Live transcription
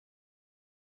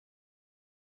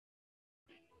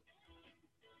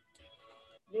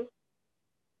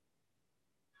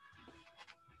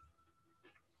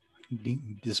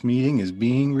This meeting is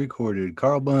being recorded.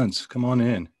 Carl Bunce, come on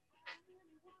in.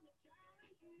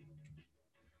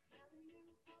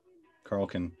 Carl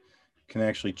can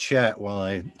actually chat while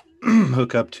I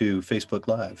hook up to Facebook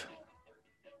Live.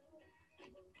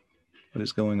 What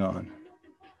is going on?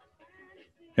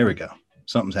 Here we go.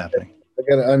 Something's happening. I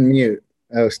got to unmute.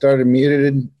 I started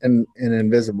muted and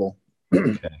invisible.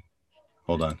 Okay.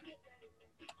 Hold on.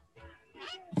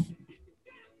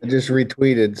 I just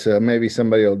retweeted, so maybe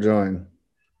somebody will join.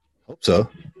 Hope so.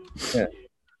 Yeah.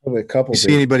 Probably a couple. You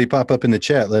see anybody pop up in the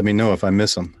chat, let me know if I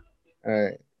miss them. All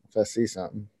right. If I see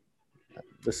something.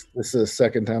 This is the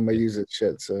second time I use it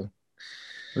shit, so.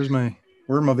 Where's my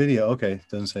video? Okay,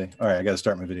 doesn't say. All right, I got to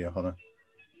start my video. Hold on.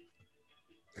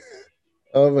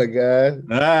 Oh my God.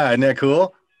 Isn't that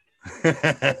cool?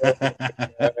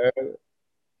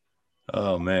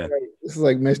 Oh man. This is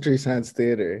like Mystery Science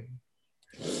Theater.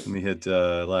 Let me hit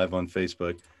live on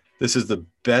Facebook. This is the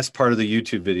best part of the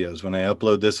YouTube videos. When I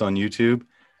upload this on YouTube,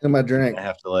 look at my drink. I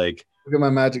have to look at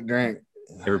my magic drink.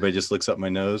 Everybody just looks up my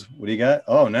nose. What do you got?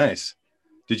 Oh, nice.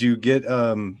 Did you get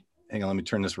hang on, let me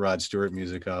turn this Rod Stewart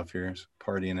music off here. It's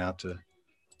partying out to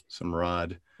some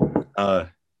Rod.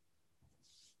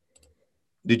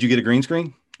 Did you get a green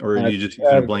screen or you just use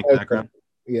a blank background?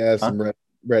 Yeah, some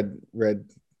red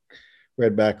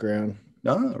background.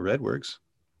 No, red works.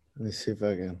 Let me see if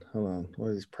I can. Hold on. What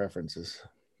are these preferences?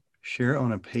 Share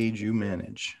on a page you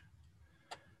manage.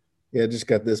 Yeah, I just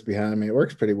got this behind me. It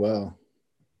works pretty well.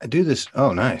 I do this.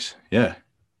 Oh, nice. Yeah.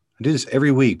 I do this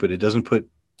every week, but it doesn't put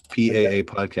PAA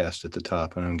podcast at the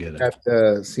top. I don't get it. At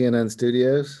CNN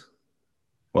Studios.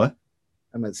 What?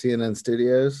 I'm at CNN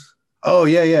Studios. Oh,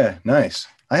 yeah. Nice.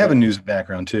 I have a news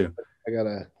background too. I got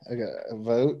a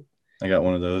vote. I got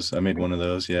one of those. I made one of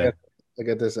those. Yeah. I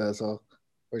got this asshole.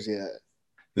 Where's he at?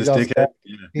 This dickhead.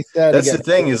 Yeah. That's the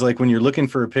thing is like when you're looking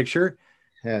for a picture,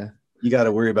 you got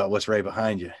to worry about what's right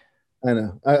behind you. I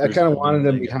know. I kind of wanted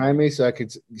him behind me so I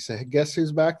could say, guess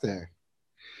who's back there?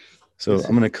 So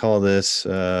I'm going to call this,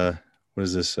 what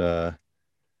is this?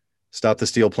 Stop the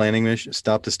Steel Planning mission.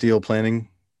 Stop the Steel Planning.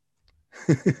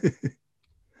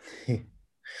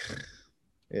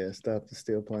 Yeah, stop the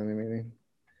Steel Planning meeting.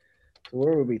 So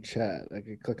where would we chat? I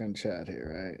could click on chat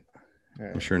here, right? All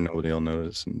right. I'm sure nobody will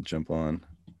notice and jump on.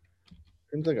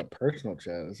 Seems like a personal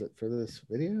chat. Is it for this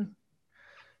video?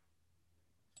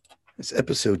 It's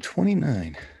episode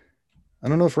 29. I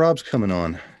don't know if Rob's coming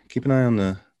on. Keep an eye on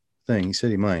the thing. He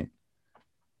said he might.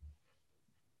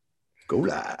 Go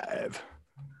live.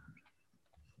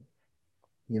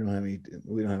 We don't have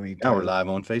any. Now we're live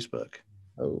on Facebook.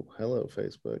 Oh, hello,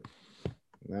 Facebook.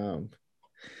 Now I'm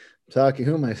talking.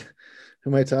 Who am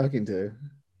I talking to?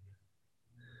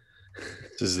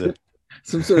 This is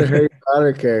some sort of Harry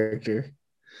Potter character.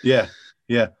 Yeah.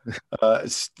 What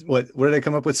did I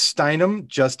come up with? Steinem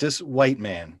Justice White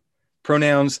Man.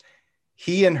 Pronouns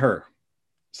he and her.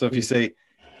 So if you say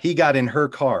he got in her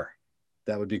car,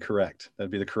 that would be correct. That'd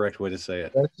be the correct way to say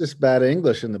it. That's just bad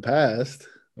English in the past.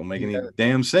 Don't make any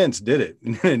damn sense, did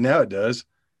it? Now it does.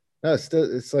 No,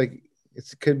 it's like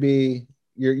it could be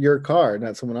your car,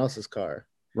 not someone else's car.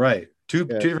 Right. Two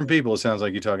different people. It sounds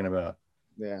like you're talking about.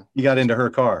 Yeah. He got into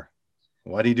her car.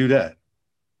 Why do you do that?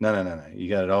 No. You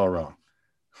got it all wrong.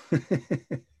 We're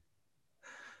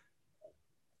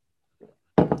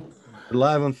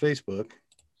live on Facebook.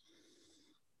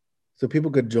 So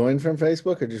people could join from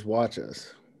Facebook or just watch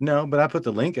us? No, but I put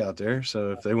the link out there.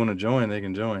 So if they want to join, they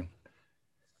can join.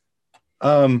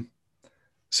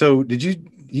 So did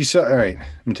you saw, all right,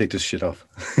 let me take this shit off.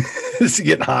 This is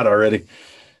getting hot already.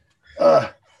 All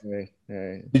right.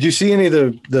 Did you see any of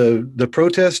the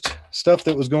protest stuff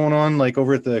that was going on, like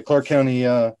over at the Clark County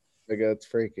it's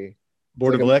freaky.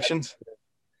 Board of Elections?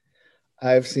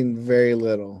 I've seen very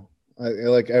little.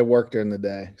 I work during the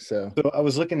day, so I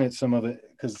was looking at some of it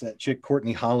because that chick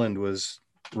Courtney Holland was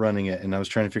running it, and I was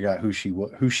trying to figure out who she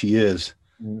is.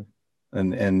 Mm-hmm.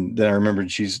 And then I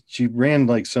remembered she ran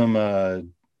like some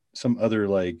other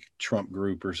like Trump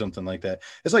group or something like that.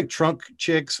 It's like Trump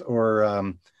chicks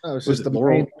or it's just the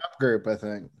main Trump group, I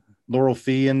think. Laurel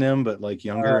Fee in them, but like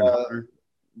younger and older.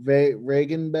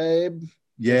 Reagan Babe.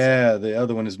 Yeah, the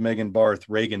other one is Megan Barth,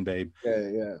 Reagan Babe.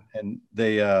 Yeah. And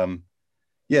they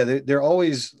they're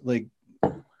always like, I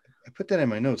put that in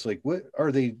my notes. Like, what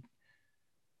do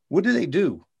they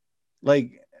do?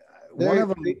 Like one of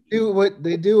them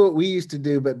they do what we used to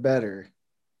do, but better.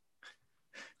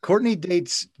 Courtney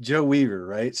dates Joe Weaver,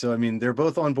 right? So I mean, they're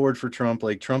both on board for Trump.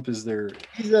 Like Trump is their.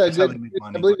 He's a good.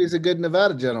 I believe he's a good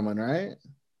Nevada gentleman, right?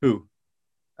 Who?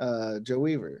 Joe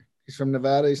Weaver. He's from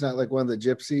Nevada. He's not like one of the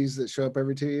gypsies that show up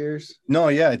every 2 years. No,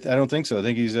 yeah, I don't think so. I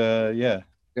think he's yeah.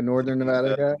 A Northern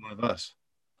Nevada guy. One of us.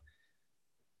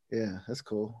 Yeah, that's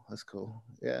cool. That's cool.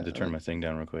 I Yeah, had to turn my thing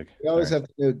down real quick. we always Sorry. have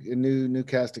to do a new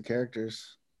cast of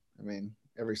characters. I mean,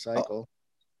 every Oh, cycle.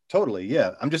 totally.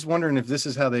 Yeah. I'm just wondering if this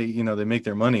is how they, they make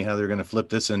their money, how they're going to flip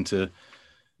this into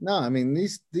No, I mean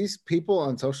these people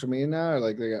on social media now are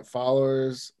like they got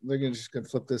followers. They're gonna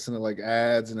flip this into like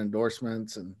ads and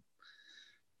endorsements and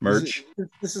this is merch.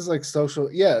 this is like social.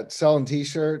 Yeah, selling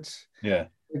T-shirts. Yeah.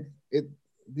 It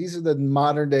these are the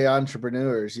modern day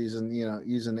entrepreneurs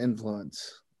using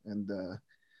influence and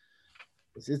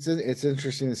it's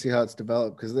interesting to see how it's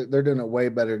developed because they're doing it way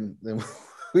better than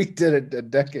we did it a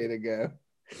decade ago.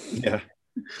 Yeah.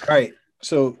 All right.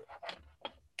 So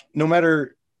no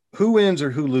matter who wins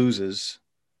or who loses,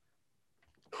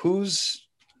 who's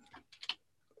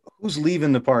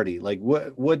leaving the party? Like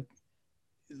what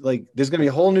like there's gonna be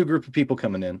a whole new group of people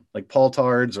coming in, like Paul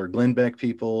Tards or Glenn Beck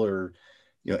people, or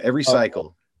every Oh,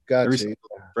 cycle, every gotcha.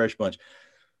 cycle, fresh bunch.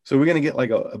 So we're gonna get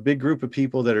like a big group of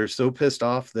people that are so pissed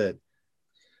off that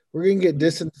We're gonna get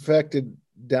disinfected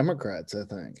Democrats, I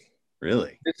think.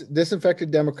 really.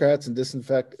 Disinfected Democrats and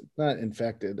not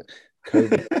infected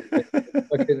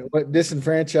COVID, but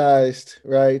disenfranchised,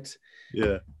 right?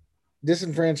 Yeah.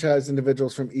 Disenfranchised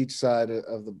individuals from each side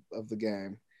of the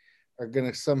game are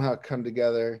going to somehow come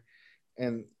together,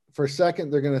 and for a second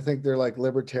they're going to think they're like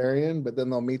libertarian, but then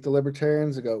they'll meet the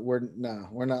libertarians and go, we're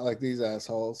not like these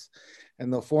assholes,"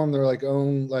 and they'll form their like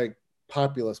own like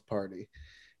populist party.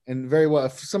 And very well,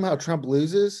 if somehow Trump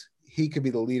loses, he could be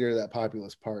the leader of that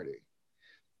populist party.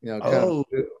 Oh,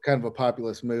 Kind of a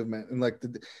populist movement, and like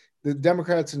the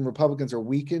Democrats and Republicans are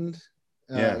weakened.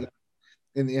 yeah.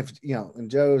 And if and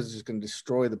Joe is just going to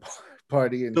destroy the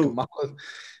party, and So Kamala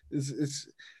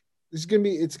it's going to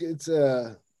be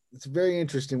it's very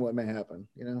interesting what may happen.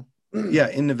 yeah,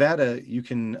 in Nevada, you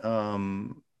can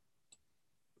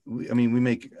we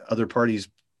make other parties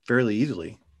fairly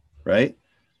easily, right?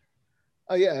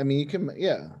 Oh yeah, I mean you can.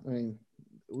 Yeah, I mean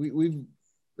we've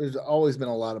there's always been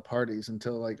a lot of parties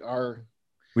until like our.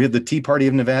 We had the Tea Party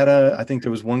of Nevada. I think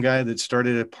there was one guy that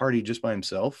started a party just by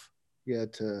himself.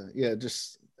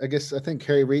 Just I think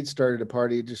Harry Reid started a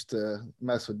party just to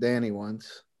mess with Danny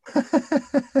once.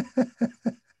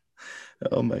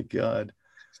 Oh my God.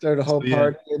 Started a whole So, yeah.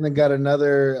 party and then got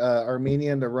another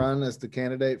Armenian to run as the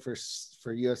candidate for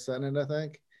U.S. Senate, I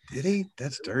think. Did he?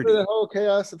 That's For dirty. the whole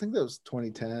chaos, I think that was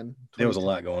 2010. There was a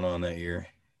lot going on that year.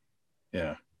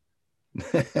 Yeah.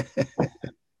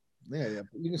 Yeah.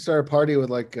 You can start a party with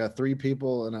like 3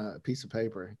 people and a piece of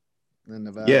paper in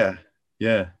Nevada. Yeah.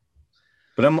 Yeah.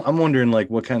 But I'm wondering like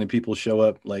what kind of people show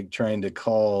up like trying to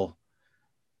call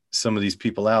some of these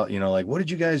people out, like, what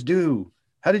did you guys do?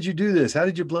 How did you do this? How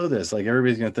did you blow this? Like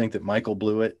everybody's going to think that Michael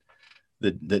blew it,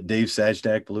 that Dave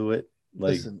Sajdak blew it.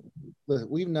 Like, listen,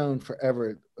 we've known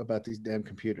forever about these damn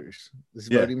computers, this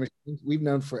yeah. voting machines. We've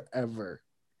known forever,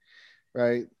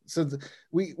 right? So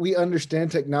we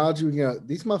understand technology.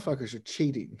 These motherfuckers are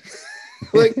cheating.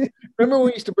 Like, remember when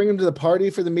we used to bring them to the party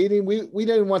for the meeting? We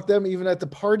didn't want them even at the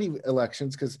party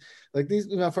elections because like these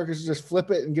motherfuckers just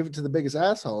flip it and give it to the biggest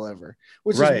asshole ever,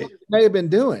 which is what they may have been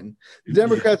doing. The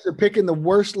Democrats are picking the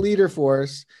worst leader for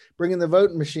us, bringing the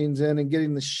voting machines in and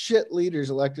getting the shit leaders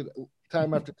elected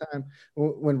time after time.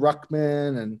 When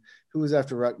Ruckman and who was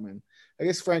after Ruckman? I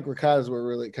guess Frank Ricotta's were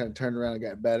really kind of turned around and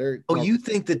got better. Oh, you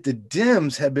think that the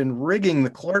Dems have been rigging the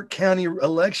Clark County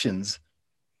elections?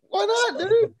 Why not,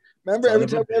 dude? Remember, every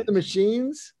time we have the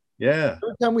machines? Yeah.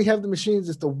 Every time we have the machines,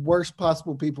 it's the worst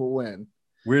possible people win.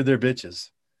 We're their bitches.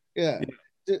 Yeah.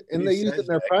 And they use it in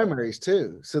their primaries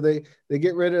too. So they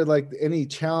get rid of like any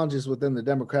challenges within the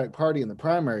Democratic Party in the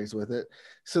primaries with it.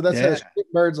 So that's how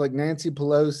birds like Nancy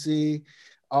Pelosi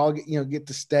all get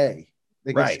to stay.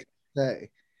 They get to stay.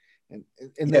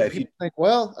 And then people think,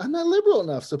 well, I'm not liberal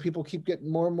enough. So people keep getting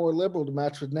more and more liberal to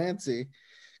match with Nancy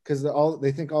because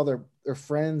they think all their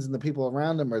friends and the people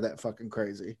around them are that fucking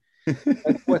crazy.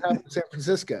 That's what happened in San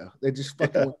Francisco. They just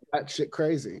fucking went that shit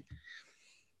crazy.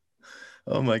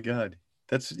 Oh my God.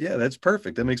 That's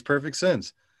perfect. That makes perfect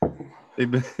sense.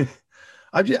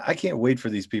 I can't wait for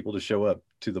these people to show up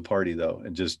to the party though.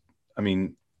 And I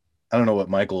don't know what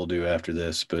Michael will do after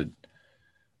this, but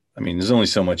there's only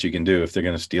so much you can do if they're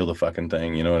going to steal the fucking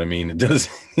thing. You know what I mean?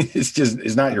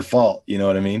 It's not your fault. You know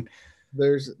what I mean?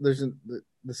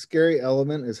 The scary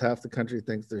element is half the country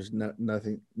thinks there's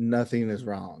nothing is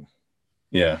wrong.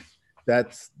 Yeah.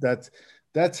 That's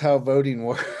how voting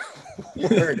works.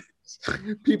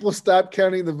 People stop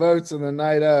counting the votes on the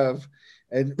night of,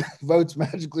 and votes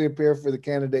magically appear for the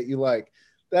candidate you like.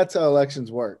 That's how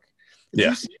elections work. Did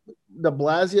you see de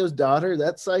Blasio's daughter,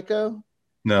 that psycho?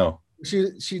 No.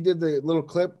 She did the little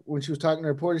clip when she was talking to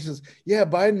reporters. She says, "Yeah,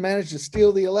 Biden managed to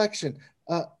steal the election.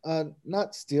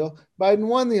 Not steal. Biden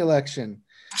won the election."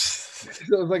 So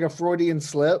it was like a Freudian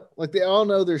slip. Like they all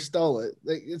know they stole it.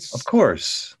 Of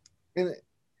course. And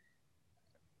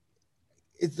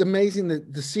it's amazing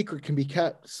that the secret can be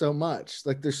kept so much.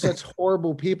 Like there's such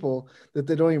horrible people that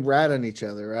they don't even rat on each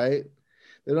other, right?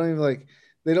 They don't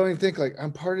even think like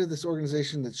I'm part of this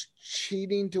organization that's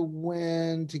cheating to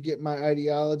win to get my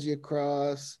ideology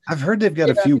across. I've heard they've got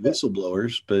a few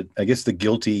whistleblowers, but I guess the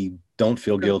guilty don't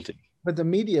feel guilty. But the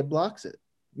media blocks it.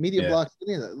 Media blocks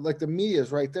any of that. Like the media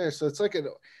is right there. So it's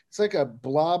like a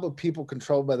blob of people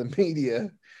controlled by the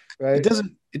media, right?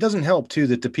 It doesn't help too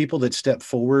that the people that step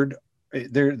forward,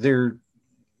 they're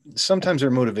sometimes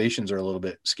their motivations are a little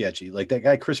bit sketchy. Like that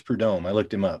guy Chris Prudhomme, I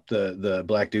looked him up. The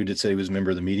black dude that said he was a member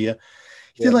of the media.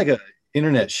 He did like a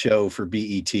internet show for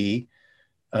BET,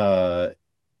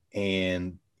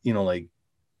 and like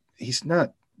he's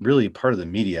not really part of the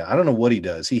media. I don't know what he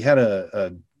does. He had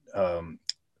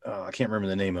I can't remember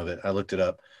the name of it. I looked it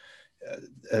up.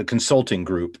 A consulting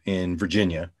group in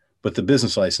Virginia, but the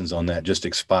business license on that just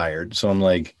expired. So I'm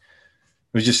like, it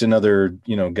was just another,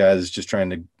 guy that's just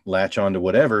trying to latch on to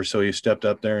whatever. So he stepped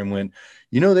up there and went,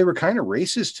 they were kind of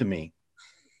racist to me.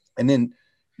 And then,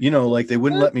 like they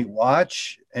wouldn't let me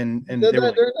watch and they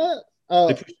pushed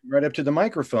him right up to the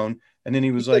microphone. And then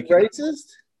he was like,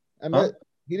 racist?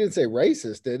 He didn't say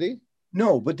racist, did he?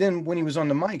 No, but then when he was on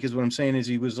the mic is what I'm saying is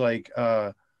he was like,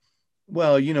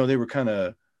 well, they were kind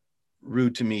of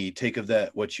rude to me. Take of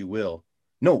that what you will.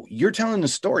 No, you're telling the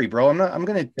story, bro. I'm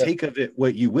going to take of it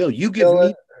what you will. You give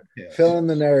me. Fill in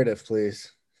the narrative,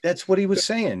 please. That's what he was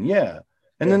saying. Yeah.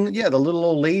 And then, the little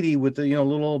old lady with the,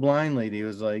 little old blind lady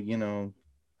was like,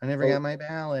 I never got my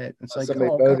ballot. It's like,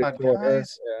 oh, God,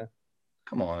 guys. Yeah.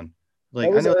 Come on.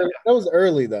 Like, that was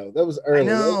early, though. That was early. I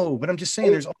know, but I'm just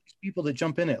saying there's all these people that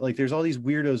jump in it. Like, there's all these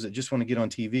weirdos that just want to get on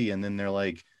TV, and then they're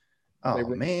like, oh,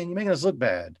 man, you're making us look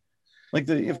bad. Like,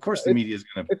 of course the media is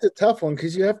going to. It's a tough one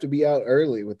because you have to be out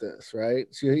early with this, right?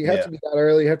 So you have to be out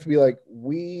early. You have to be like,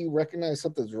 we recognize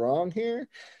something's wrong here.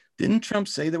 Didn't Trump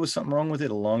say there was something wrong with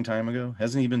it a long time ago?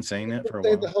 Hasn't he been saying that for a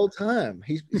while? The whole time.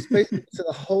 He's basically said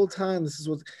the whole time. This is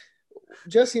what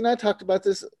Jesse and I talked about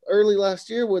this early last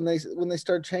year when they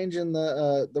started changing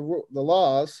the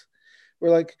laws. We're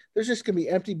like, there's just gonna be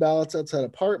empty ballots outside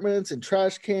apartments and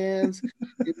trash cans,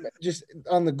 just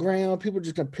on the ground. People are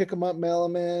just gonna pick them up, mail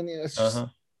them in. It's just,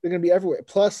 they're gonna be everywhere.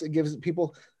 Plus, it gives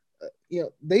people,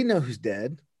 they know who's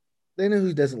dead, they know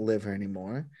who doesn't live here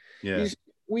anymore. Yeah,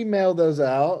 we mail those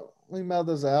out. And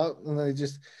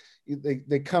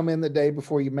they come in the day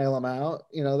before you mail them out.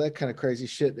 That kind of crazy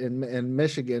shit in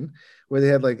Michigan, where they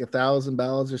had like 1,000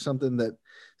 ballots or something that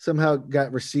somehow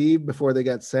got received before they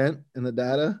got sent in the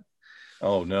data.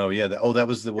 Oh no, yeah. That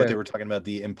was what they were talking about,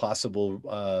 the impossible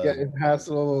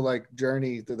impossible like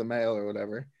journey through the mail or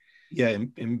whatever. Yeah,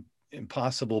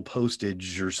 impossible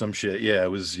postage or some shit. Yeah, it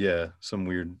was some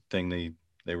weird thing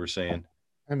they were saying.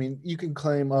 I mean, you can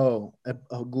claim a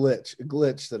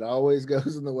glitch that always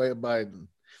goes in the way of Biden.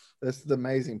 That's the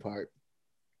amazing part.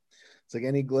 It's like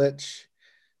any glitch,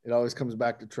 it always comes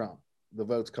back to Trump. The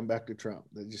votes come back to Trump.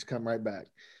 They just come right back.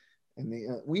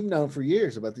 And we've known for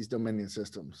years about these Dominion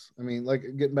systems. I mean, like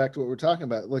getting back to what we're talking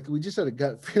about, like we just had a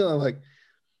gut feeling like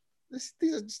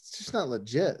these are just not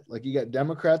legit. Like you got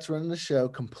Democrats running the show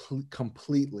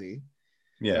completely.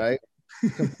 Yeah. Right.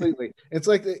 Completely. It's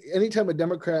like anytime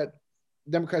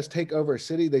Democrats take over a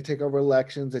city, they take over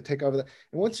elections, they take over that.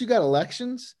 And once you got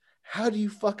elections, how do you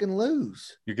fucking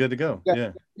lose? You're good to go.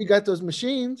 You got those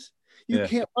machines. You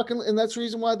can't fucking, and that's the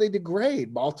reason why they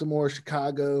degrade Baltimore,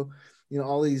 Chicago,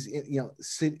 all these,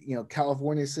 city,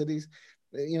 California cities,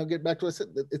 get back to what I said,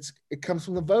 it comes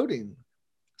from the voting.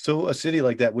 So a city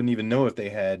like that wouldn't even know if they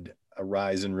had a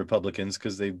rise in Republicans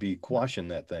because they'd be quashing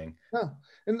that thing. No,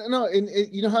 and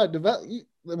you know how it develop.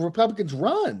 The Republicans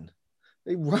run.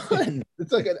 They run.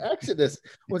 It's like an exodus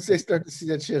once they start to see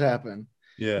that shit happen.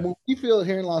 Yeah. And when we feel it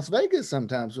here in Las Vegas,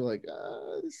 sometimes we're like,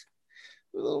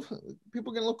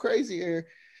 people get a little crazy here.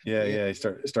 Yeah. You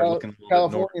start looking.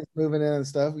 Californians moving in and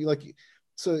stuff.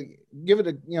 So give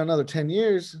it another 10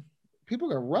 years,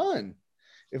 people are gonna run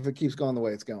if it keeps going the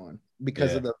way it's going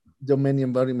because of the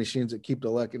Dominion voting machines that keep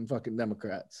electing fucking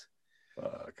Democrats.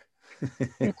 Fuck.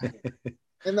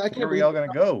 And I can't. Where are we all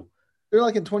gonna go? They're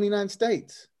like in 29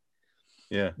 states.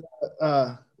 Yeah.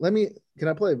 Can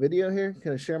I play a video here?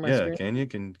 Can I share my screen? Can you?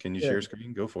 Can you share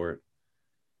screen? Go for it.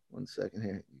 1 second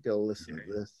here. You gotta listen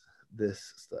to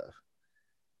this stuff.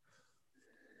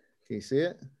 Can you see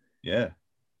it? Yeah.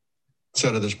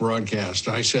 Said of this broadcast,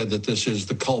 I said that this is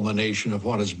the culmination of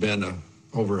what has been a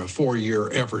over a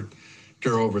 4-year effort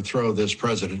to overthrow this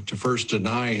president, to first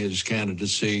deny his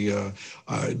candidacy,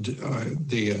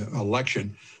 the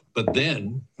election, but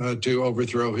then to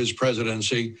overthrow his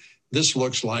presidency. This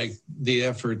looks like the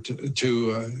effort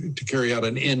to carry out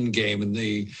an end game in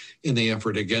the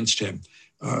effort against him.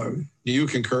 Do you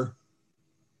concur?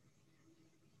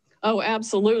 Oh,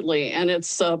 absolutely, and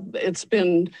it's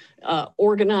been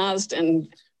organized.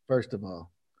 And first of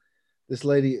all, this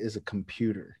lady is a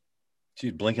computer.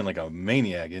 She's blinking like a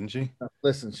maniac, isn't she?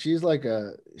 Listen, she's like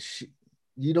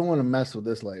you don't want to mess with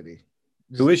this lady.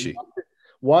 Who is she?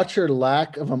 Watch her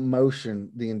lack of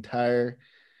emotion the entire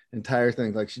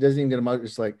thing. Like, she doesn't even get emotion.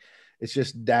 It's like, it's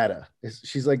just data.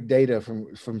 She's like Data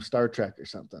from Star Trek or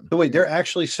something. So wait, they're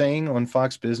actually saying on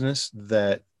Fox Business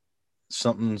that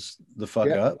something's the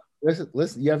fuck up?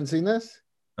 Listen, you haven't seen this?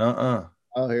 Oh,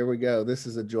 here we go. This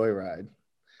is a joyride.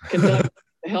 Conduct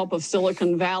the help of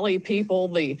Silicon Valley people,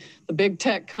 the big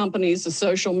tech companies, the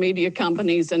social media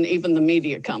companies, and even the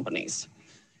media companies.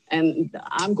 And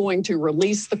I'm going to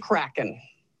release the Kraken.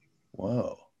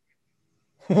 Whoa.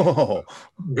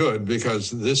 Good,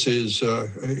 because this is an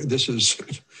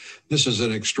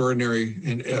extraordinary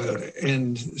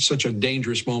and such a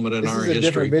dangerous moment in our history. This is a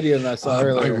different video than I saw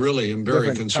earlier. I really am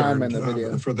very concerned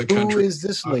for the country. Who is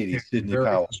this lady, Sidney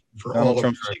Powell? For all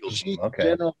Trump's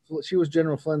she was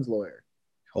General Flynn's lawyer.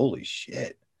 Holy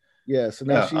shit! Yeah, so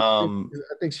now I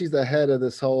think she's the head of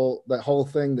that whole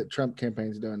thing that Trump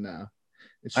campaign's doing now.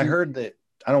 I heard that.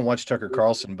 I don't watch Tucker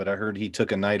Carlson, but I heard he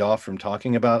took a night off from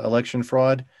talking about election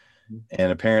fraud,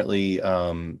 and apparently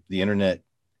the internet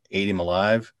ate him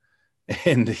alive,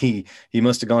 and he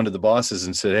must have gone to the bosses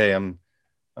and said, "Hey, I'm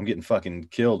getting fucking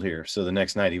killed here." So the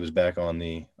next night he was back on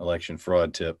the election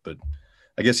fraud tip. But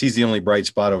I guess he's the only bright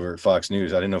spot over at Fox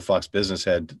News. I didn't know Fox Business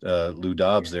had Lou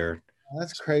Dobbs there.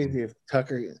 That's crazy. If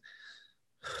Tucker,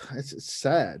 it's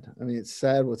sad. I mean, it's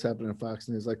sad what's happening in Fox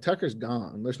News. Like, Tucker's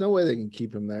gone. There's no way they can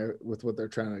keep him there with what they're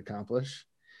trying to accomplish.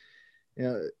 You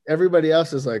know, everybody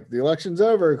else is like, the election's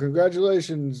over.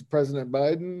 Congratulations, President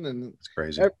Biden. And it's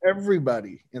crazy.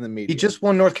 Everybody in the media. He just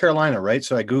won North Carolina, right?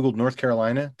 So I Googled North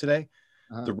Carolina today.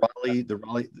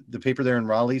 The paper there in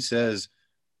Raleigh says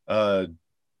Trump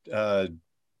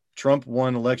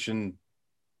won election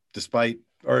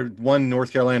won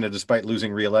North Carolina despite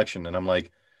losing re-election. And I'm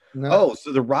like, no.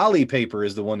 So the Raleigh paper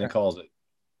is the one that calls it.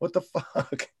 What the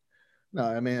fuck? No,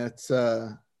 I mean,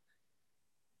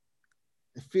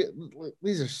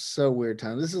 these are so weird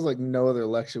times. This is like no other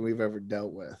election we've ever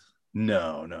dealt with.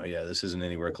 No, yeah, this isn't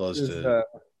anywhere close to.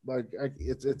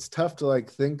 It's tough to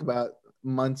like think about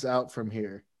months out from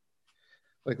here.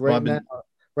 Like right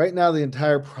now, the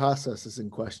entire process is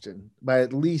in question by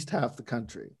at least half the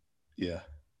country. Yeah.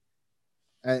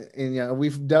 And you know,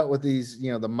 we've dealt with these,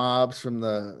 you know, the mobs from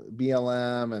the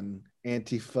BLM and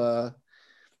Antifa.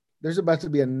 There's about to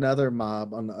be another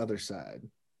mob on the other side,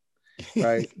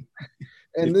 right?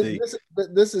 And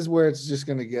this is where it's just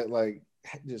going to get like,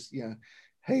 just, you know,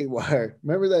 haywire.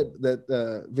 Remember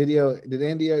that video? Did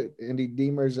Andy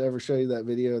Demers ever show you that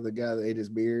video of the guy that ate his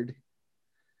beard?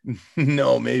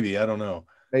 No, maybe, I don't know.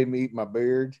 Made me eat my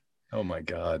beard. Oh my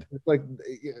God! It's like,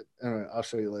 I don't know, I'll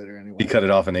show you later anyway. He cut it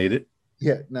off and ate it.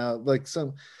 Yeah, no, like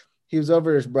he was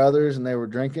over at his brother's and they were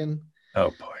drinking. Oh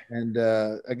boy! And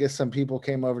I guess some people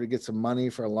came over to get some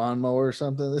money for a lawnmower or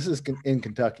something. This is in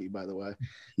Kentucky, by the way.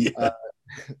 Yeah,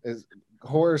 is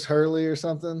Horace Hurley or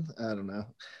something? I don't know.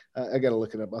 I got to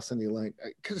look it up. I'll send you a link.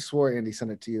 I could have swore Andy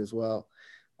sent it to you as well.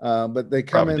 But they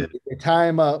come in, they tie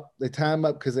him up. They tie him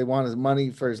up because they want his money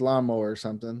for his lawnmower or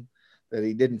something that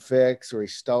he didn't fix or he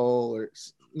stole or,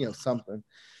 you know, something.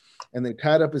 And they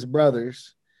tied up his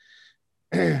brothers.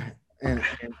 and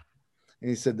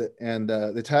he said that, and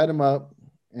they tied him up,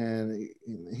 and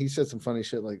he said some funny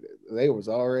shit like they was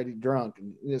already drunk,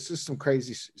 and it's just some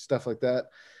crazy stuff like that.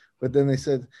 But then they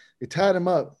said they tied him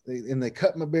up, and they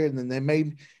cut my beard, and then they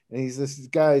made, and this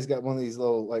guy, he's got one of these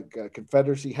little like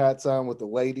Confederacy hats on with the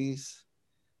ladies,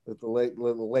 with the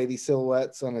little lady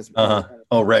silhouettes on his. Oh,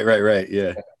 right,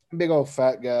 yeah. Big old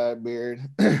fat guy beard.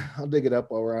 I'll dig it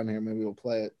up while we're on here. Maybe we'll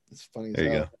play it. It's funny as hell.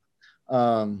 There you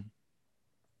go.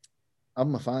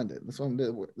 I'm gonna find it. That's what I'm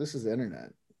doing. This is the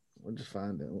internet. We'll just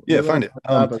find it. Yeah, find it.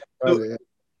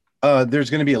 There's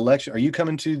going to be election. Are you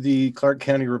coming to the Clark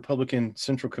County Republican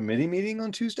Central Committee meeting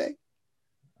on Tuesday?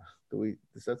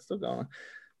 Is that still going?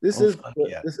 This is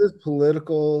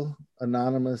Political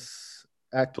Anonymous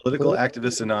Political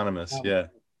Activists Anonymous. Yeah.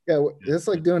 Yeah, it's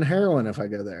like doing heroin if I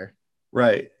go there.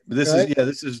 Right. But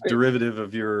this is derivative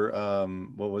of your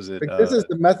what was it? This is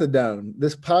the methadone.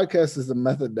 This podcast is the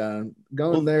methadone.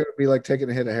 Going there would be like taking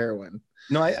a hit of heroin.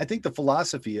 No, I think the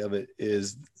philosophy of it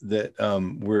is that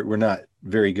we're not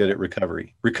very good at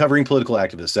recovering political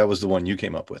activists. That was the one you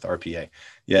came up with, RPA.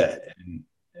 Yeah,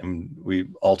 and we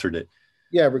altered it.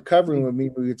 Yeah, recovering would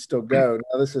mean we would still go.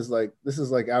 Now this is like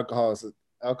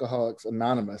Alcoholics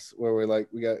Anonymous, where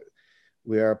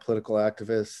we are political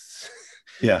activists.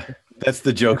 Yeah, that's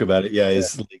the joke about it. Yeah,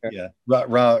 it's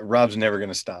Rob's never going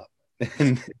to stop,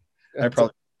 and I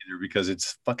probably either, because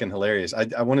it's fucking hilarious.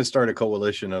 I want to start a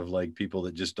coalition of like people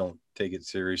that just don't take it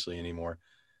seriously anymore.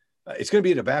 It's going to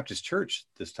be at a Baptist church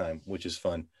this time, which is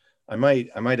fun. I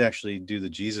might actually do the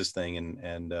Jesus thing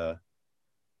and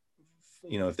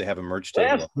if they have a merch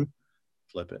table, I'll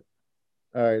flip it.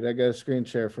 All right, I got a screen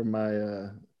share from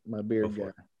my my beard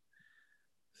guy.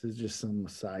 This is just some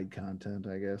side content,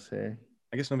 I guess. Hey,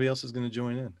 I guess nobody else is going to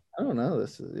join in. I don't know.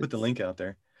 Put the link out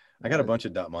there. I got a bunch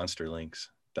of .monster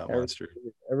links. .monster.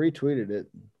 I retweeted it.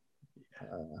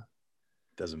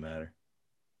 Doesn't matter.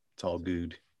 It's all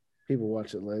good. People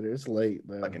watch it later. It's late,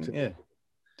 though. Yeah.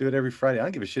 Do it every Friday. I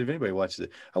don't give a shit if anybody watches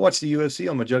it. I watched the UFC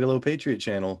on my Juggalo Patriot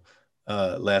channel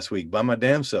last week by my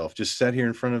damn self. Just sat here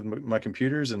in front of my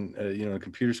computers and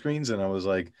computer screens, and I was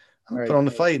like, I'm gonna put on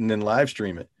the fight and then live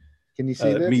stream it. Can you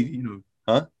see this?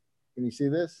 Huh? Can you see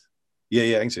this?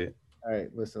 Yeah, I can see it. All right,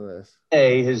 listen to this.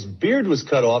 His beard was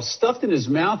cut off, stuffed in his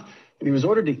mouth, and he was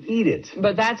ordered to eat it.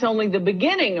 But that's only the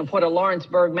beginning of what a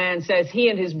Lawrenceburg man says he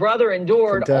and his brother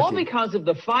endured, all because of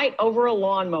the fight over a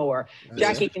lawnmower.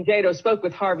 Jackie Conjado spoke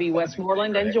with Harvey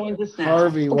Westmoreland and joins us now.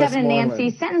 Harvey Kevin and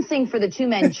Nancy, sentencing for the two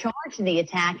men charged in the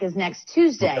attack is next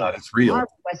Tuesday. Oh God, it's real.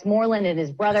 Harvey Westmoreland and his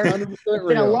brother. It's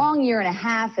been a long year and a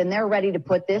half, and they're ready to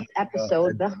put this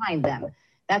episode behind them.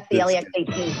 That's the LEX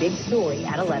 18 big story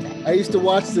at 11. I used to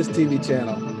watch this TV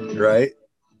channel. Right?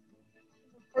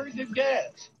 Pretty good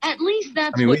guess. At least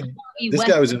that's this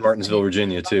guy was in Martinsville,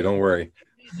 Virginia, too. Don't worry.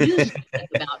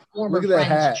 About former Look at that friends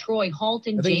hat. Troy Holt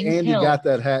and I think James Andy Hill. got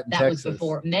that hat in That Texas. was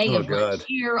before May of last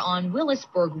year on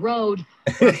Willisburg Road.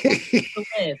 Where to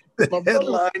live. The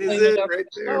headline is it right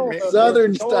there, man.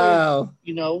 Southern style.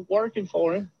 Working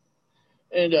for him.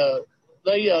 And they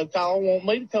want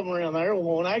me to come around there.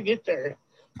 Well, when I get there,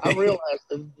 I realize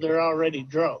that they're already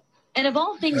drunk. And of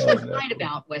all things to fight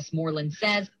about, Westmoreland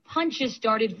says, punches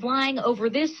started flying over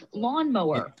this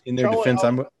lawnmower. In their defense,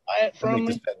 I'm I make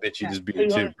this fat bitch eat his beer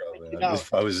too, probably.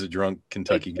 If I was a drunk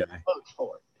Kentucky guy.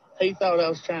 For it. He thought I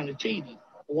was trying to cheat him.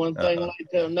 One thing led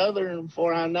to another, and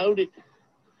before I knowed it,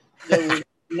 there was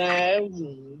knives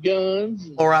and guns.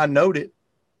 Or I knowed it.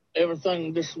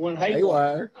 Everything just went haywire.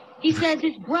 Haywire. He says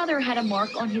his brother had a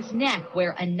mark on his neck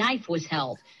where a knife was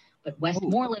held. But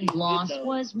Westmoreland's loss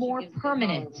was more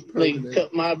permanent. They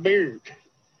cut my beard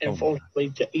and forced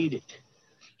me to eat it.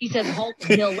 He says Holt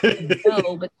and Hill let him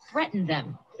go, but threatened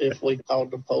them. If we called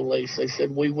the police, they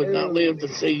said we would not live to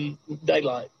see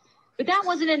daylight. But that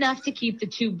wasn't enough to keep the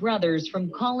two brothers from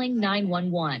calling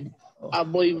 911. I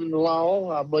believe in the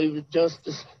law. I believe that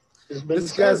justice has been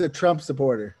This guy's a Trump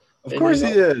supporter. Of course he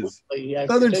is.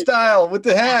 Southern style with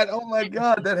the hat. Oh my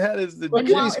God, that hat is the. Look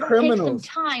at these criminals.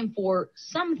 Some time for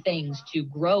some things to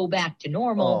grow back to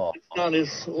normal. It's not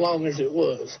as long as it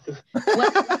was.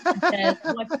 Westmoreland says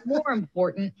what's more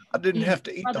important, I didn't have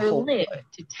to eat the whole live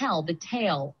to tell the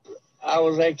tale. I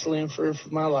was actually in fear for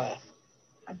my life.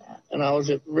 And I was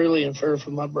really in fear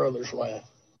for my brother's life.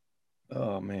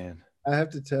 Oh man. I have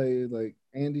to tell you, like,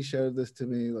 Andy showed this to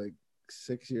me like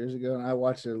 6 years ago, and I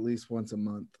watch it at least once a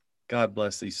month. God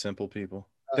bless these simple people.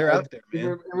 They're out there,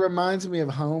 man. It reminds me of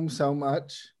home so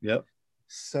much. Yep.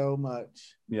 So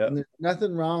much. Yep. And there's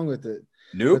nothing wrong with it.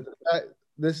 Nope.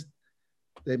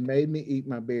 They made me eat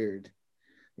my beard,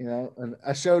 and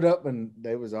I showed up and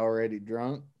they was already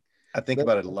drunk. I think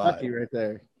about it a lot. Lucky right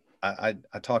there. I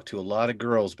talked to a lot of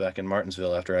girls back in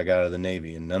Martinsville after I got out of the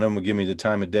Navy, and none of them would give me the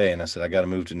time of day. And I said, I got to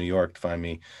move to New York to find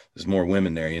me. There's more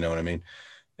women there. You know what I mean?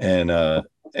 And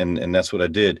that's what I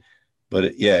did.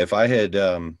 But yeah, if I had,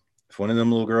 if one of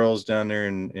them little girls down there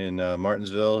in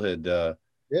Martinsville had,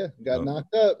 got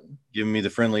knocked up, given me the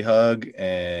friendly hug,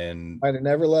 and I'd have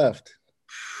never left.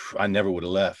 I never would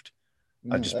have left.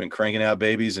 I'd just been cranking out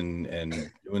babies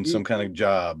and doing some kind of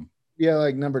job. Yeah,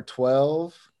 like number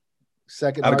 12,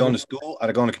 second. I'd have gone to school. I'd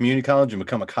have gone to community college and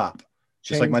become a cop,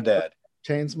 just like my dad.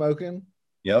 Chain smoking.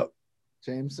 Yep.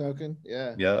 Chain smoking.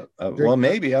 Yeah. Yeah. Well,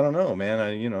 maybe. I don't know, man.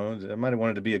 I might have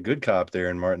wanted to be a good cop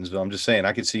there in Martinsville. I'm just saying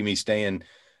I could see me staying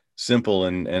simple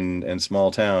and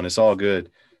small town. It's all good.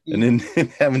 And then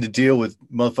having to deal with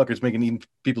motherfuckers making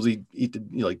people eat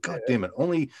like, God damn it.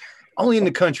 Only in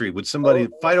the country would somebody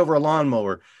fight over a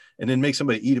lawnmower and then make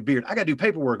somebody eat a beard. I got to do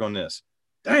paperwork on this.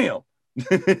 Damn.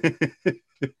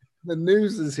 The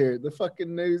news is here. The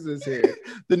fucking news is here.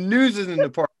 The news is in the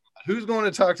park. Who's going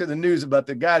to talk to the news about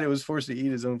the guy that was forced to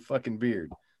eat his own fucking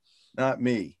beard? Not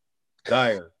me.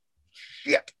 Dyer.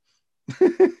 Shit.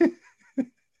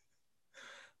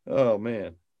 Oh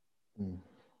man.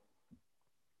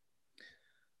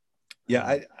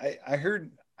 Yeah, I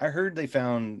heard they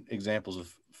found examples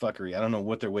of fuckery. I don't know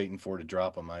what they're waiting for to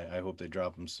drop them. I hope they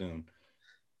drop them soon.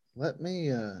 Let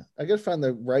me I gotta find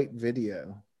the right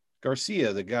video.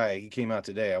 Garcia, the guy, he came out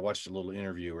today. I watched a little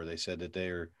interview where they said that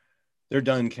they're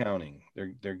done counting.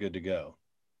 They're good to go.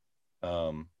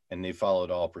 And they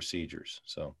followed all procedures.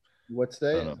 So what's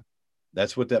that?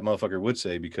 That's what that motherfucker would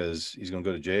say, because he's gonna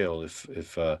go to jail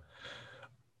if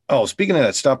oh, speaking of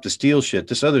that Stop the Steal shit,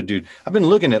 this other dude, I've been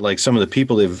looking at like some of the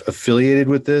people they've affiliated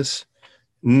with this.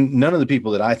 None of the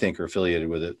people that I think are affiliated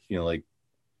with it, you know, like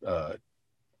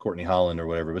Courtney Holland or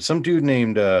whatever, but some dude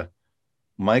named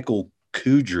Michael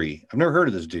Kudry. I've never heard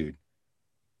of this dude,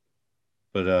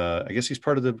 but I guess he's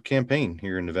part of the campaign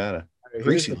here in Nevada.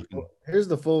 Here's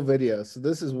the full video. So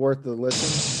this is worth the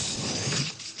listen.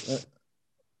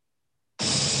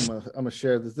 I'm gonna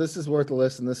share this. This is worth a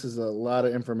listen. This is a lot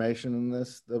of information in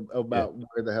this about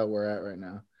where the hell we're at right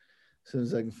now. As soon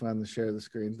as I can find the share the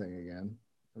screen thing again.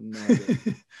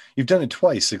 You've done it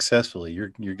twice successfully. You're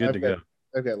good to go.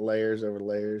 I've got layers over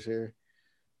layers here.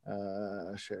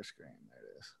 Share screen. There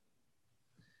it is.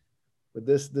 But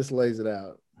this lays it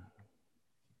out.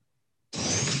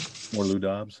 More Lou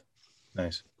Dobbs.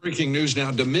 Nice. Breaking news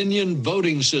now. Dominion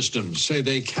Voting Systems say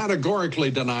they categorically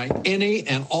deny any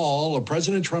and all of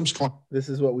President Trump's claims. This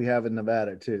is what we have in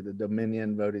Nevada too, the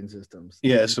Dominion Voting Systems.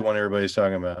 Yeah, it's the one everybody's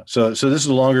talking about. So this is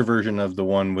a longer version of the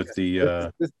one with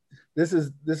the this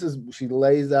is she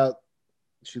lays it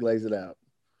out.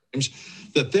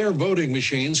 That their voting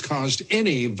machines caused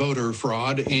any voter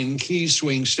fraud in key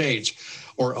swing states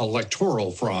or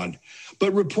electoral fraud.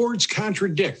 But reports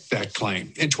contradict that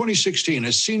claim. In 2016,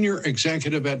 a senior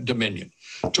executive at Dominion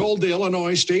told the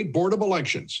Illinois State Board of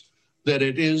Elections that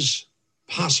it is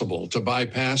possible to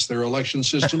bypass their election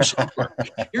system software.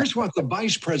 Here's what the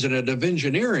vice president of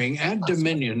engineering at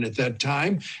Dominion at that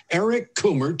time, Eric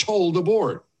Coomer, told the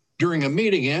board during a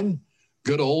meeting in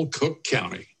good old Cook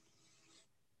County.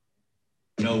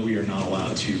 No, we are not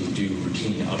allowed to do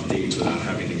routine updates without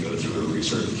having to go through a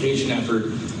recertification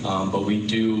effort, but we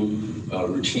do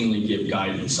routinely give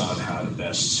guidance on how to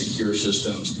best secure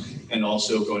systems, and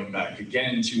also going back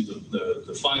again to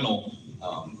the final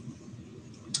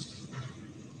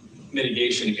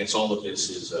mitigation against all of this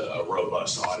is a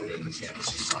robust audit and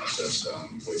canvassing process,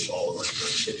 which all of our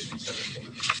jurisdictions have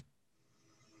implemented.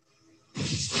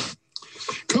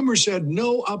 Coomer said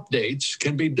no updates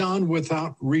can be done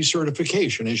without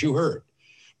recertification, as you heard.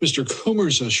 Mr.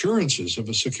 Coomer's assurances of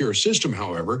a secure system,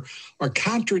 however, are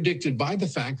contradicted by the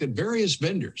fact that various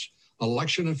vendors,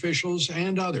 election officials,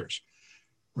 and others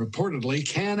reportedly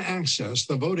can access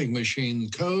the voting machine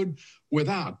code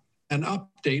without an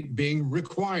update being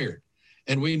required.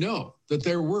 And we know that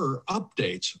there were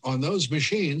updates on those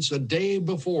machines a day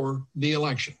before the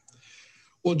election.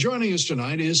 Well, joining us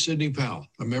tonight is Sidney Powell,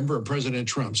 a member of President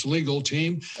Trump's legal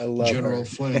team, General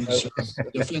Flynn's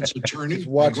defense attorney,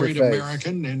 a great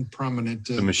American and prominent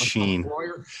machine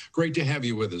lawyer. Great to have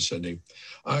you with us, Sidney.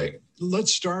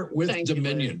 Let's start with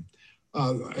Dominion.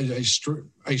 A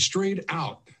straight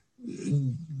out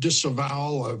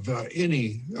disavowal of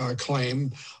any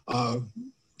claim of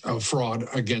fraud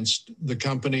against the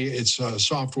company, its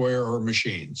software or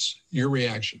machines. Your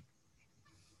reaction?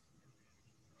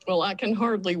 Well, I can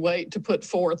hardly wait to put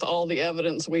forth all the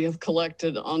evidence we have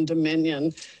collected on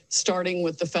Dominion, starting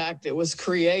with the fact it was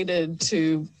created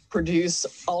to produce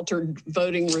altered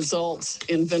voting results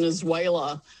in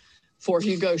Venezuela for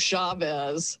Hugo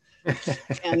Chavez,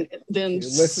 and then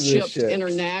shipped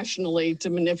internationally to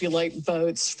manipulate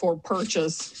votes for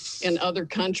purchase in other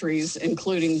countries,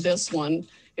 including this one.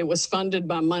 It was funded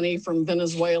by money from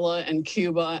Venezuela and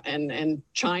Cuba, and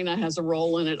China has a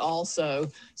role in it also.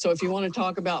 So if you want to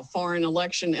talk about foreign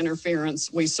election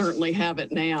interference, we certainly have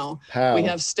it now. How? We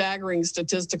have staggering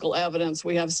statistical evidence.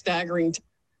 We have staggering.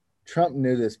 Trump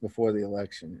knew this before the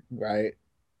election, right?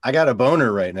 I got a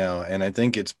boner right now, and I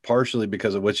think it's partially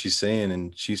because of what she's saying,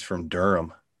 and she's from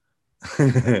Durham.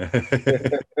 But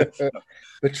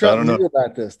Trump knew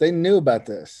about this. They knew about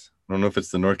this. I don't know if it's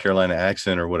the North Carolina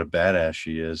accent or what a badass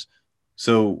she is.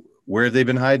 So where have they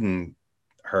been hiding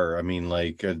her? I mean,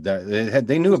 like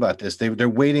they knew about this. They're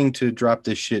waiting to drop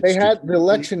this shit. The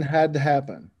election had to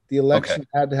happen. The election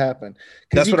had to happen.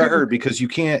 That's what I heard, because you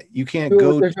can't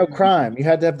go. There's no crime. You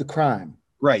had to have the crime.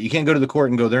 Right. You can't go to the court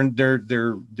and go, they're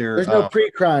there's no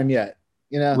pre-crime yet.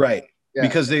 You know. Right.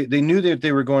 because they knew that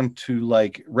they were going to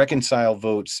like reconcile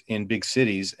votes in big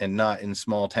cities and not in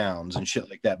small towns and shit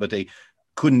like that, but they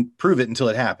couldn't prove it until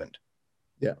it happened.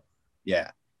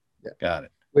 Yeah. Got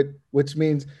it. Which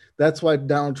means that's why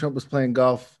Donald Trump was playing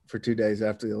golf for 2 days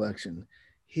after the election.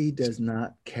 He does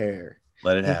not care.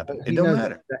 Let it happen. It don't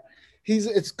matter.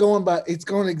 It's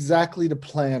going exactly to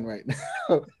plan right now.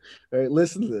 All right,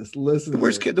 listen to this.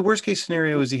 The worst case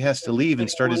scenario is he has to leave and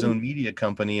start his own media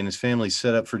company and his family's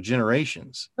set up for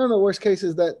generations. No, worst case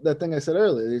is that thing I said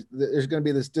earlier. There's going to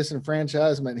be this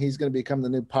disenfranchisement. He's going to become the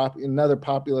new another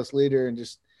populist leader and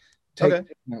just take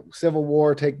civil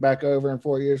war, take back over in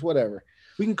 4 years, whatever.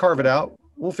 We can carve it out.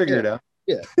 We'll figure it out.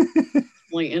 Yeah.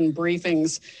 In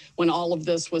briefings when all of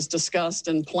this was discussed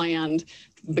and planned,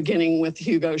 beginning with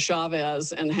Hugo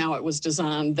Chavez and how it was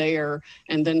designed there,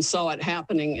 and then saw it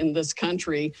happening in this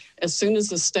country. As soon as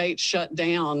the state shut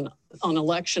down on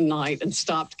election night and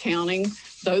stopped counting,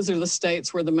 those are the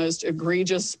states where the most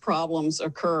egregious problems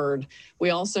occurred. We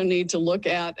also need to look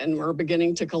at, and we're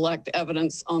beginning to collect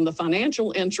evidence on the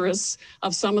financial interests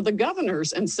of some of the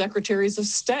governors and secretaries of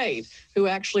state who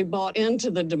actually bought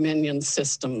into the Dominion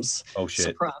systems. Oh, shit.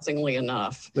 Surprisingly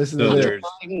enough. Listen to this.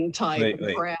 Biden type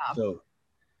crap. So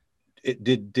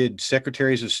did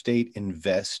secretaries of state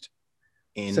invest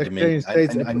in Dominion?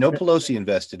 I know Pelosi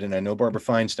invested, and I know Barbara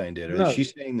Feinstein did. Is she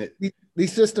saying that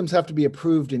these systems have to be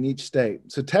approved in each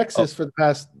state? So Texas for the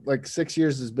past 6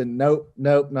 years has been nope,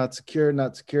 not secure.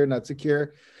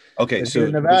 Okay, and so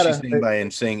Nevada, what she's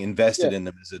saying saying invested in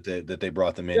them is that they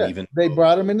brought them in, even they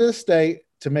brought them into the state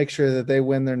to make sure that they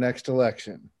win their next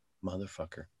election.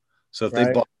 Motherfucker. So if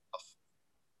they bought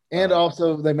and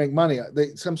also they make money,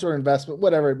 some sort of investment,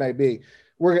 whatever it may be.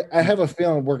 I have a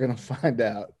feeling we're going to find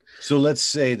out. So let's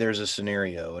say there's a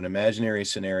scenario, an imaginary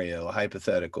scenario, a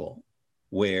hypothetical,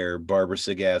 where Barbara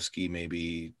Sagafsky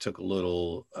maybe took a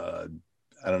little,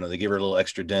 I don't know, they gave her a little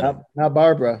extra denim. Not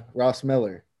Barbara, Ross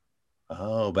Miller.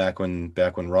 Oh, back when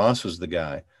Ross was the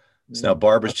guy. So now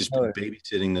Barbara's just been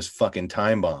babysitting this fucking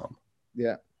time bomb.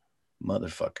 Yeah.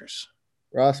 Motherfuckers.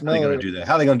 Ross Miller. How are they going to do that?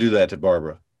 How are they going to do that to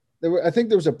Barbara? I think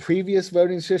there was a previous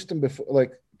voting system before,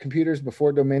 like computers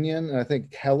before Dominion, and I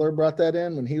think Heller brought that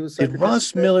in when he was Did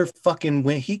Ross Miller fucking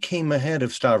win? He came ahead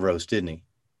of Stavros, didn't he?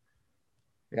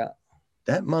 Yeah.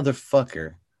 That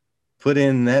motherfucker put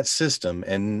in that system,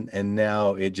 and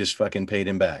now it just fucking paid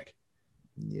him back.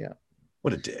 Yeah.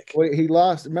 What a dick. Wait, he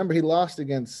lost. Remember, he lost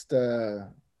against who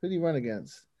did he run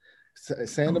against?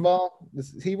 Sandoval?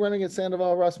 Did he run against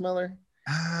Sandoval, Ross Miller?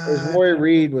 Roy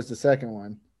Reid was the second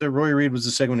one. Roy Reid was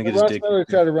the second one to get his dick. Miller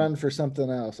tried to run for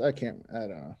something else. I don't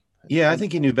know. Yeah, I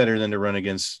think he knew better than to run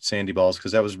against Sandy Balls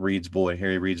because that was Reid's boy,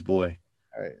 Harry Reid's boy.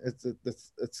 All right,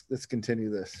 let's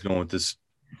continue this. Going with this.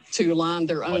 To line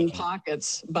their own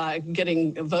pockets by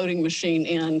getting a voting machine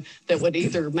in that would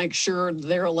either make sure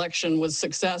their election was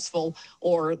successful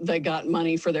or they got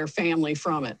money for their family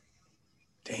from it.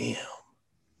 Damn.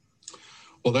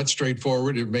 Well, that's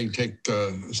straightforward. It may take,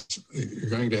 you're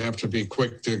going to have to be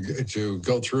quick to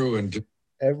go through and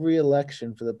every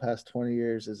election for the past 20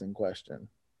 years is in question.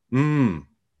 It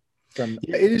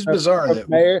is bizarre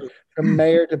from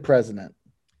mayor to president.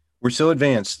 We're so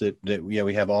advanced that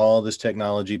we have all this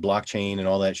technology, blockchain and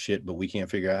all that shit, but we can't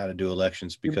figure out how to do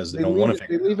elections because they don't want to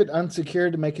figure it out. They leave it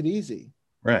unsecured to make it easy.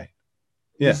 Right.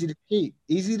 Yeah.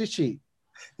 Easy to cheat.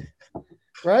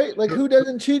 Right? Like who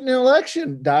doesn't cheat in an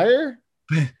election, Dyer?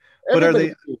 But are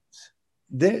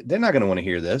they're not going to want to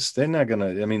hear this. They're not going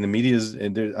to, I mean, the media's,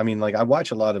 I mean, like I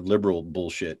watch a lot of liberal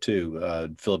bullshit too.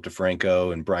 Philip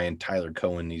DeFranco and Brian Tyler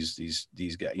Cohen, these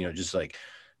guys, just like,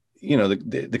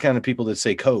 the kind of people that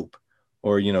say cope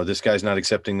or, this guy's not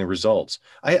accepting the results.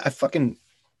 I fucking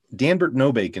Danbert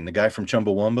No Bacon, the guy from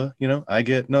Chumbawamba, I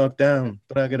get knocked down,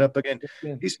 but I get up again.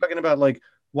 He's talking about like,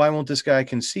 why won't this guy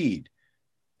concede?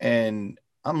 And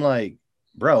I'm like,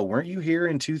 bro, weren't you here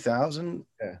in 2000?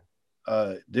 Yeah.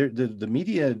 The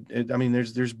media, I mean,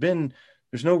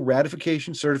 there's no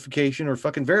ratification, certification, or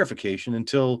fucking verification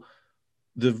until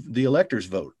the electors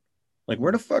vote. Like,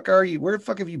 where the fuck are you? Where the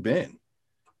fuck have you been?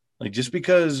 Like, just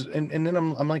because, and then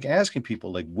I'm like asking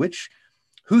people, like,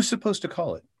 who's supposed to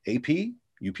call it? AP,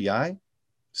 UPI,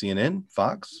 CNN,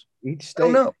 Fox? Each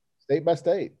state, state by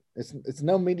state. It's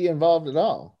no media involved at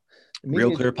all.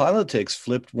 Real Clear Politics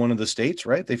flipped one of the states,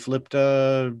 right? They flipped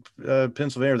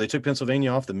Pennsylvania, or they took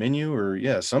Pennsylvania off the menu,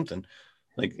 or something.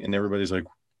 Like, and everybody's like,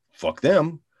 fuck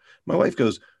them. My wife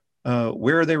goes,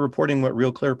 where are they reporting what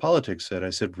Real Clear Politics said? I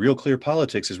said, Real Clear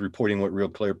Politics is reporting what Real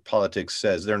Clear Politics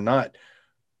says. They're not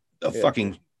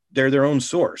they're their own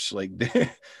source. Like,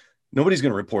 nobody's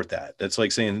going to report that. That's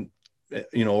like saying,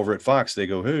 over at Fox, they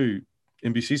go, hey,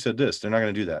 NBC said this. They're not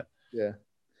going to do that. Yeah.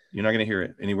 You're not going to hear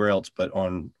it anywhere else but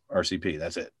on RCP.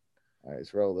 That's it. All right,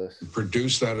 let's roll this.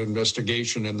 Produce that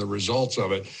investigation and the results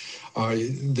of it.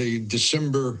 The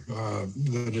December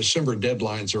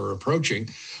deadlines are approaching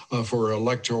for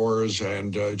electors,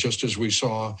 and just as we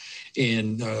saw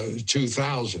in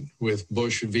 2000 with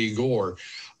Bush v. Gore,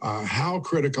 how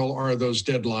critical are those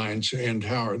deadlines, and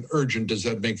how urgent does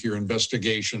that make your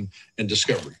investigation and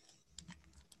discovery?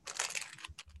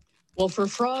 Well, for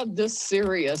fraud this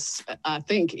serious, I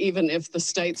think even if the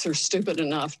states are stupid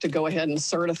enough to go ahead and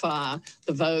certify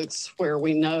the votes where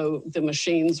we know the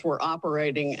machines were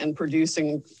operating and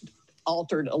producing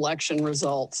altered election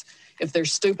results, if they're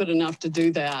stupid enough to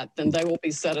do that, then they will be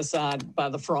set aside by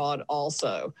the fraud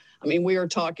also. I mean, we are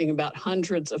talking about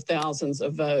hundreds of thousands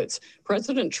of votes.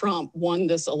 President Trump won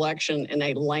this election in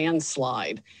a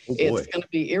landslide. It's going to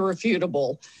be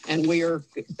irrefutable, and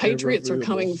patriots are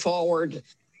coming forward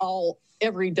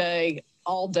every day,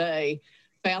 all day,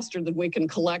 faster than we can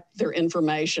collect their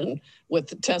information with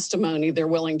the testimony they're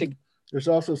willing to. There's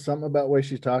also something about the way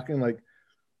she's talking, like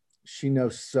she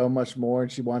knows so much more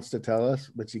and she wants to tell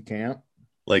us, but she can't.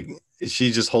 Like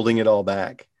she's just holding it all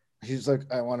back. She's like,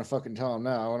 I want to fucking tell them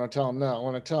now. I want to tell them now. I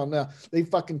want to tell them now. They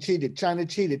fucking cheated. China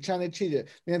cheated. China cheated.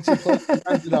 Nancy Pelosi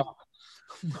turns it off.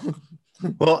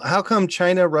 Well, how come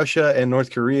China, Russia, and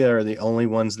North Korea are the only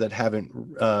ones that haven't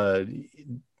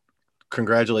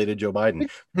congratulated Joe Biden?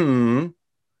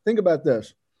 Think about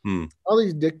this. All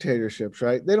these dictatorships,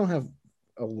 right? They don't have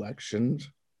elections.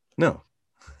 No.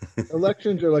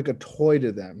 Elections are like a toy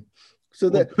to them. So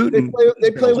that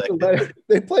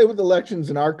they play with elections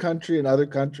in our country and other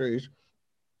countries.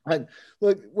 And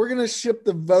look, we're going to ship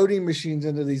the voting machines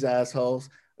into these assholes,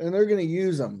 and they're going to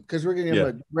use them because we're going to give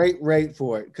them a great rate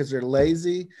for it because they're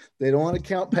lazy. They don't want to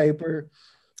count paper,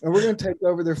 and we're going to take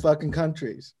over their fucking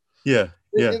countries. Yeah.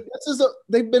 Yeah.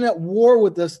 They've been at war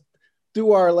with us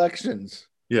through our elections.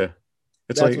 Yeah.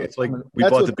 It's like we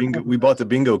bought the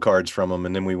bingo cards from them,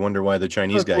 and then we wonder why the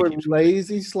Chinese guy keeps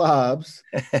lazy slobs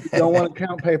who don't want to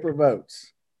count paper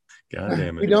votes. God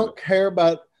damn it. We don't care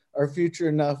about our future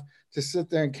enough to sit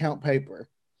there and count paper.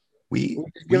 We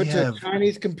just give it to a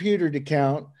Chinese computer to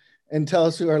count and tell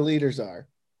us who our leaders are.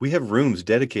 We have rooms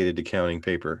dedicated to counting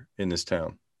paper in this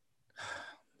town.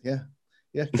 Yeah.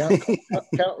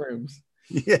 Count rooms.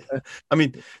 Yeah, I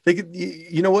mean, they could.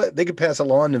 You know what? They could pass a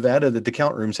law in Nevada that the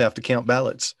count rooms have to count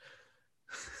ballots.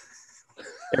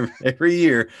 every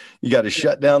year, you got to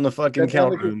shut down the fucking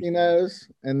count room. Casinos,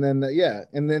 and then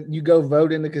and then you go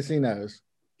vote in the casinos.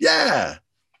 Yeah,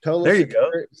 you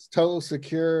go. Total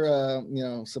secure.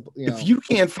 If you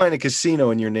can't find a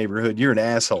casino in your neighborhood, you're an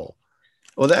asshole.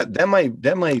 Well, that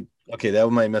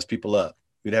might mess people up.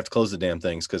 We'd have to close the damn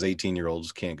things because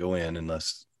 18-year-olds can't go in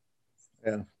unless.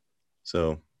 Yeah.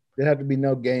 So there had to be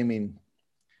no gaming.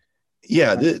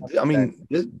 Yeah,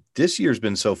 this year's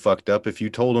been so fucked up. If you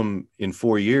told them in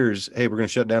 4 years, hey, we're going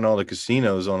to shut down all the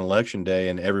casinos on election day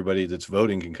and everybody that's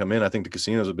voting can come in, I think the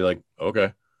casinos would be like,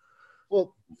 okay.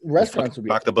 Well, restaurants would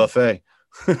be open. The buffet.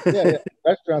 yeah,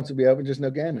 restaurants would be open, just no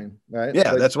gaming, right?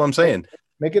 Yeah, that's what I'm saying.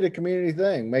 Make it a community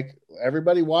thing. Make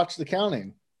everybody watch the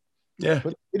counting. Yeah.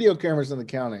 Put video cameras in the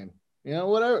counting.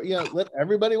 Whatever. Let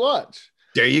everybody watch.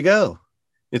 There you go.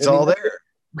 It's all there.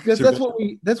 Because that's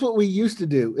what we used to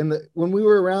do when we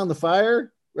were around the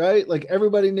fire, right? Like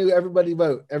everybody knew everybody's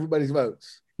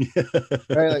votes.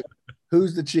 Right? Like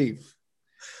who's the chief?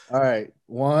 All right.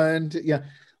 1, 2,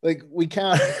 like we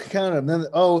count them.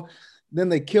 Then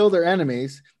they kill their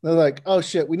enemies. They're like, oh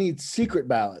shit, we need secret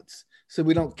ballots so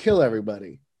we don't kill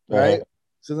everybody. Right.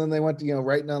 So then they went to,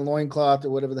 writing on loincloth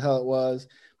or whatever the hell it was,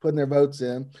 putting their votes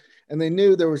in. And they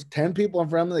knew there was 10 people in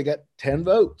front of them. They got 10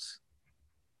 votes.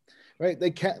 Right,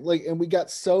 they can't and we got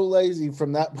so lazy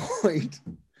from that point.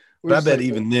 But I bet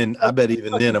even then, a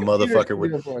motherfucker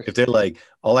would, if they're like,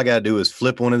 all I gotta do is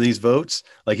flip one of these votes,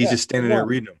 like he's just standing there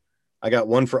reading them. I got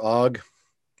one for Og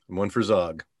and one for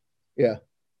Zog. Yeah.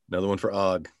 Another one for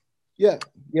Og. Yeah.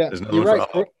 You're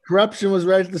right. Corruption was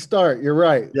right at the start. You're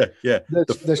right. Yeah.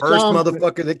 The first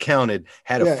motherfucker that counted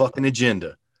had a fucking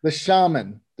agenda. The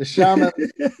shaman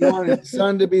wanted his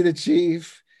son to be the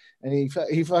chief. And he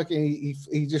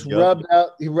just rubbed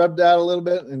out a little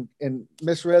bit and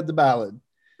misread the ballot.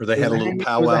 Or they had a little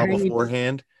powwow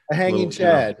beforehand. A hanging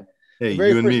Chad. Hey,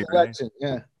 you and me, right?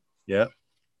 Yeah. Yeah.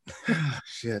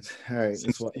 Shit. All right.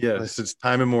 Since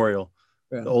time immemorial.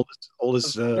 Yeah. The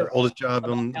oldest job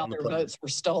on how their votes were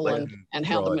stolen and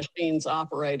how the machines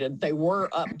operated. They were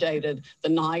updated the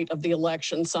night of the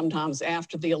election, sometimes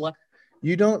after the election.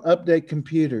 You don't update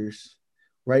computers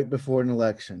right before an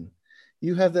election.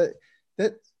 You have that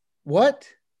what?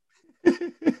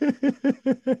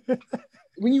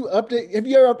 when you update, have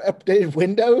you ever updated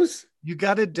Windows? You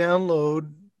got to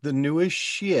download the newest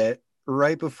shit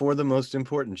right before the most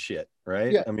important shit,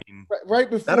 right? Yeah. I mean, right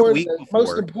before not a week the before.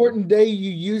 most important day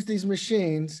you use these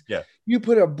machines. Yeah. You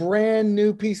put a brand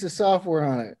new piece of software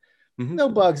on it. Mm-hmm. No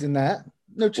bugs in that.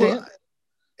 No chance. Well,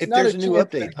 if there's a new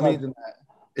update, I mean, in that.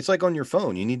 It's like on your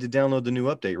phone. You need to download the new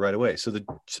update right away. So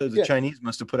the Chinese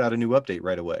must have put out a new update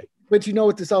right away. But you know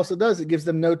what this also does? It gives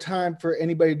them no time for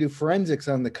anybody to do forensics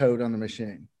on the code on the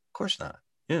machine. Of course not.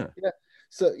 Yeah.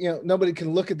 So, nobody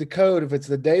can look at the code if it's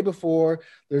the day before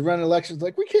they're running elections.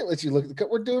 Like, we can't let you look at the code.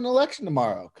 We're doing an election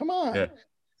tomorrow. Come on. Yeah.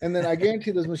 And then I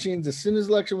guarantee those machines, as soon as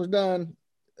the election was done,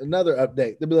 another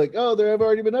update. They'll be like, oh, they have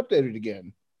already been updated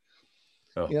again.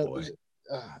 Oh, boy.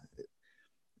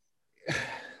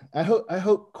 I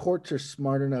hope courts are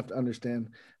smart enough to understand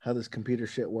how this computer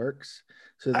shit works.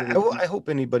 So that I hope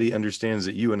anybody understands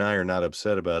that you and I are not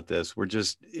upset about this.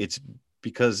 It's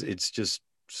because it's just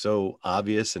so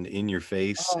obvious and in your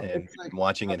face, and like,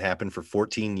 watching it happen for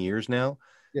 14 years now.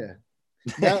 Yeah.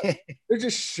 Now, they're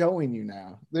just showing you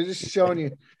now. They're just showing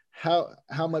you how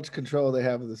much control they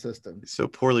have of the system. It's so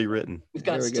poorly written. We've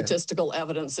got statistical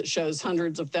evidence that shows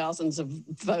hundreds of thousands of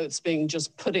votes being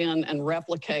just put in and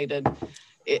replicated.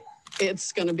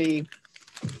 It's going to be,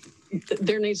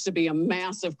 there needs to be a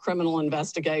massive criminal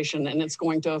investigation, and it's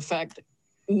going to affect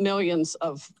millions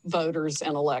of voters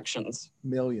and elections.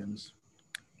 Millions.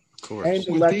 Of course.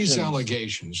 With these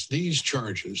allegations, these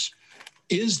charges,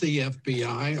 is the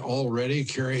FBI already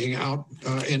carrying out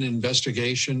an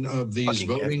investigation of these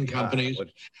voting companies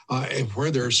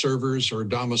where their servers are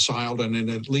domiciled, and in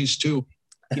at least two?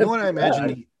 You know what I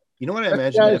imagine? You know what I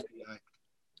imagine? The FBI.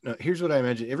 No, here's what I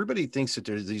imagine. Everybody thinks that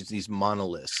there's these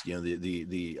monoliths,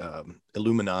 the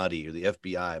Illuminati or the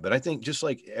FBI. But I think just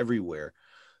like everywhere,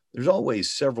 there's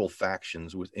always several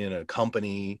factions within a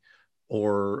company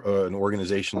or an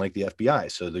organization like the FBI.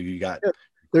 So you got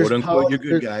quote unquote your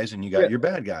good guys and you got your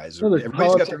bad guys. No,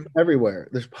 everybody's got their everywhere.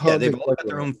 There's politics. Yeah, they've all got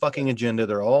their own fucking agenda.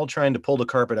 They're all trying to pull the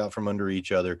carpet out from under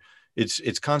each other.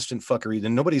 It's constant fuckery.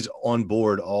 Then nobody's on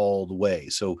board all the way.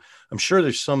 So I'm sure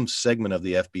there's some segment of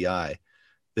the FBI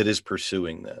that is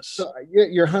pursuing this. So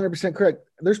you're 100% correct.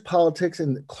 There's politics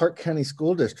in the Clark County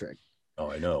School District. Oh,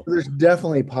 I know. There's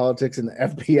definitely politics in the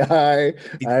FBI,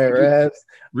 IRS,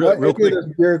 real quick.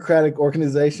 Bureaucratic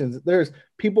organizations. There's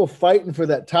people fighting for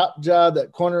that top job,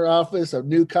 that corner office, a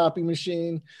new copy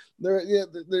machine.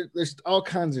 There's all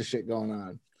kinds of shit going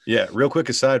on. Yeah, real quick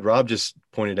aside, Rob just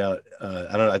pointed out,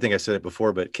 I think I said it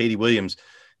before, but Katie Williams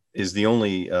is the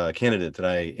only candidate that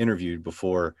I interviewed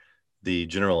before the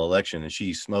general election, and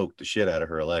she smoked the shit out of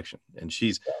her election. And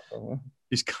she's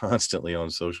constantly on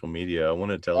social media. I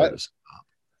want to tell her to stop.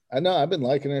 I know. I've been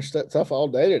liking her stuff all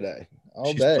day today.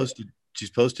 She's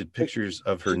posted pictures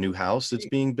of her new house that's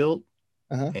being built.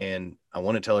 And I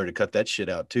want to tell her to cut that shit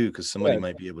out too, because somebody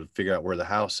might be able to figure out where the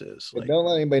house is. Like, don't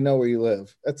let anybody know where you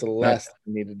live. That's the last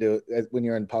thing you need to do when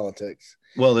you're in politics.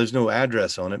 Well, there's no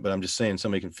address on it, but I'm just saying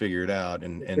somebody can figure it out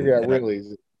and figure out really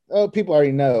easy. Oh, people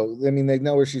already know. I mean, they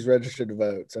know where she's registered to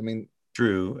vote. I mean,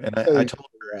 true. And I told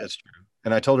her that's true.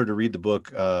 And I told her to read the book.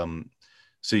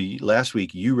 So last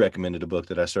week you recommended a book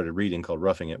that I started reading called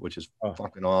Roughing It, which is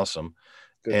fucking awesome.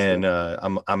 Good and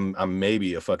I'm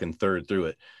maybe a fucking third through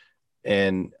it.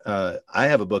 And I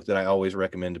have a book that I always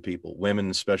recommend to people, women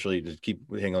especially, to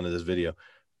hang on to this video,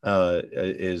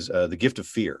 is The Gift of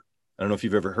Fear. I don't know if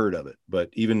you've ever heard of it, but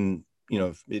even,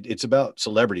 it's about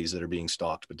celebrities that are being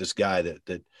stalked. But this guy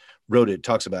that wrote it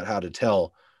talks about how to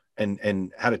tell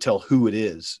and how to tell who it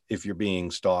is if you're being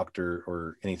stalked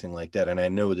or anything like that. And I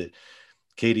know that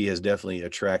Katie has definitely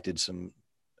attracted some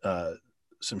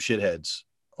shitheads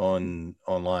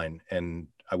online, and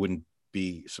I wouldn't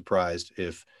be surprised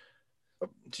if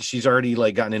she's already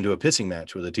gotten into a pissing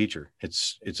match with a teacher.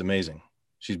 It's amazing.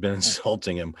 She's been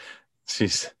insulting him. So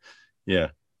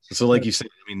like you said,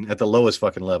 I mean, at the lowest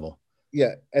fucking level.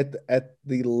 Yeah, at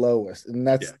the lowest, and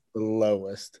that's the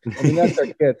lowest. I mean, that's our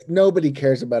kids. Nobody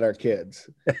cares about our kids,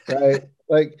 right?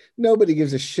 Like, nobody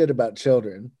gives a shit about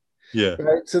children. Yeah.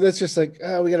 Right. So that's just like,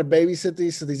 we got to babysit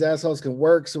these so these assholes can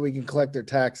work so we can collect their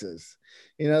taxes.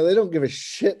 They don't give a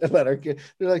shit about our kids.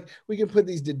 They're like, we can put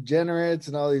these degenerates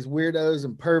and all these weirdos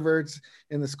and perverts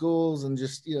in the schools and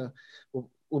just,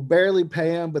 we'll barely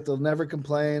pay them, but they'll never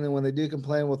complain. And when they do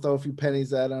complain, we'll throw a few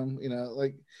pennies at them.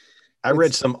 I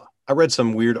read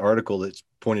some weird article that's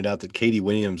pointed out that Katie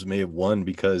Williams may have won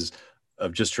because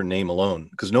of just her name alone,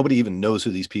 because nobody even knows who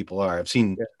these people are. I've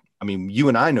seen, I mean, you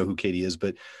and I know who Katie is,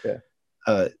 but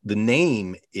the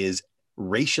name is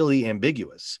racially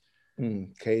ambiguous.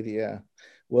 Katie,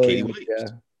 Williams, Katie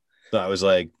Williams. So I was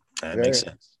like, That makes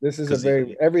sense. This is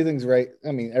everything's right.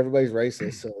 I mean, everybody's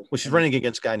racist. So well, she's running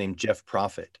against a guy named Jeff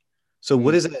Profit. So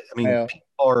what is it? I mean,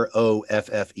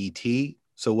 Proffet.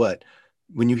 So what?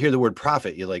 When you hear the word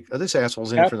profit, you're like, oh, this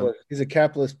asshole's in it for the. He's a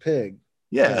capitalist pig.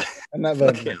 Yeah. I'm not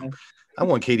voting for him. I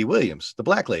want Katie Williams, the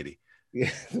black lady. Yeah.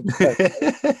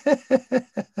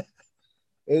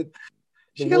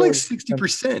 She got like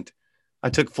 60%. I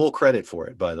took full credit for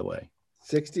it, by the way.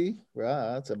 60?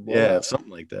 Wow, that's a blowout. Yeah, something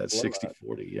like that.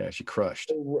 60-40. Yeah, she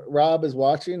crushed. Rob is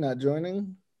watching, not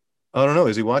joining. I don't know.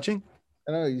 Is he watching?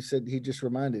 I know. You said he just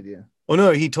reminded you. Oh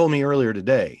no, he told me earlier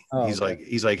today. Oh, he's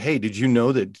like, hey, did you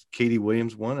know that Katie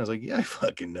Williams won? I was like, yeah, I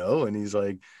fucking know. And he's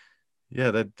like,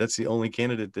 yeah, that's the only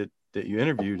candidate that you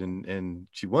interviewed, and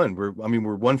she won. We're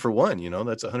 1 for 1. You know,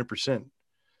 that's 100%.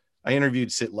 I interviewed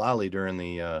Citlali during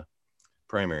the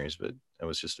primaries, but that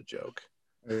was just a joke.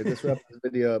 All right, let's wrap this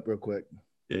video up real quick.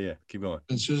 Yeah, keep going.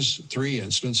 3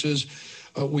 instances,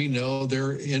 we know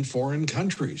they're in foreign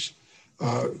countries.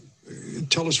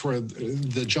 Tell us where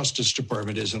the Justice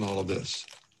Department is in all of this.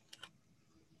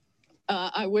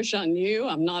 I wish I knew.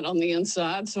 I'm not on the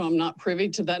inside, so I'm not privy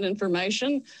to that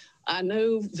information. I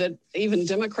know that even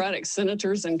Democratic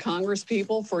senators and Congress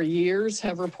people for years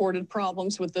have reported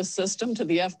problems with this system to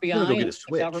the FBI and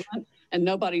the government, and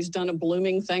nobody's done a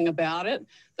blooming thing about it.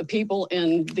 The people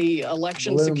in the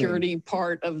election security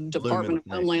part of the Department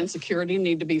of Homeland Security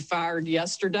need to be fired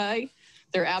yesterday.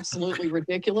 They're absolutely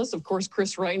ridiculous. Of course,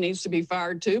 Chris Wray needs to be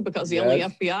fired too, because the only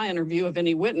FBI interview of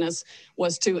any witness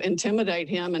was to intimidate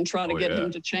him and try to get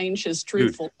him to change his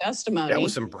truthful testimony. That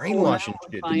was some brainwashing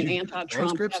shit. By an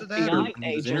anti-Trump FBI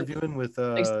agent. Interviewing with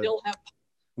they still have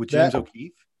with James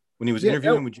O'Keefe. When he was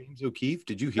interviewing with James O'Keefe,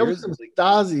 did you hear? That was some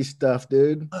Stasi stuff,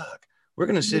 dude. Fuck. We're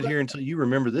gonna sit here until you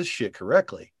remember this shit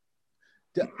correctly.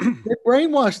 They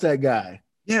brainwashed that guy.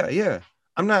 Yeah.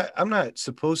 I'm not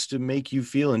supposed to make you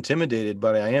feel intimidated,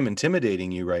 but I am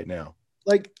intimidating you right now.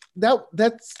 Like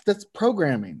that's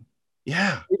programming.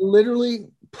 Yeah. They literally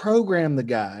program the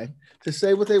guy to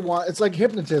say what they want. It's like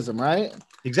hypnotism, right?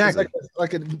 Exactly. It's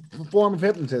like a form of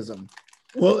hypnotism.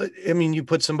 Well, I mean, you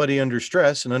put somebody under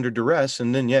stress and under duress,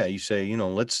 and then you say,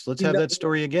 let's have that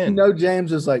story again.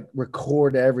 James was like,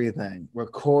 record everything,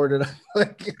 record it.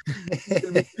 Like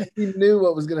he knew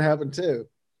what was going to happen too.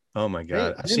 Oh my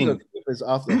God! James is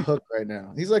off the hook right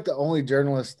now. He's like the only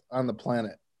journalist on the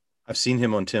planet. I've seen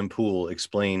him on Tim Pool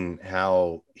explain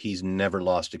how he's never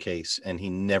lost a case and he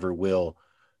never will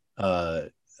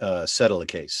settle a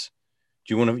case.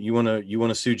 Do you want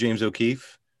to sue James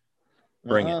O'Keefe?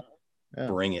 Bring it. Yeah.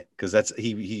 Bring it, because that's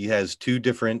he has two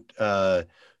different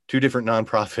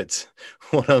nonprofits.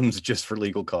 One of them's just for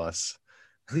legal costs.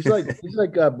 He's like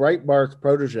Breitbart's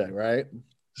protege, right?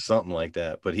 Something like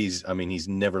that. But he's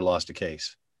never lost a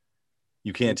case.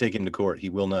 You can't take him to court. He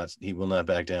will not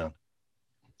back down.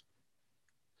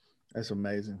 That's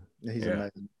amazing. He's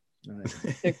amazing.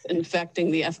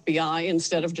 Infecting the FBI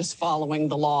instead of just following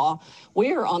the law.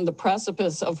 We are on the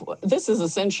precipice of, this is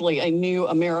essentially a new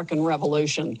American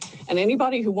revolution. And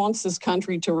anybody who wants this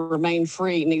country to remain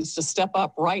free needs to step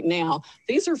up right now.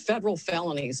 These are federal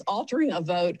felonies. Altering a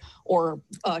vote or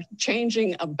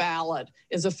changing a ballot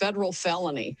is a federal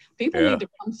felony. People need to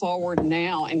come forward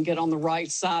now and get on the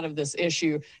right side of this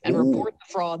issue and report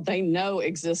the fraud they know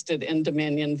existed in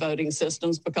Dominion voting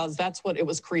systems, because that's what it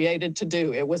was created to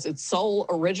do. It was its sole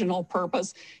original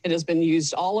purpose. It has been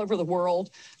used all over the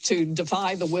world to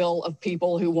defy the will of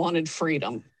people who wanted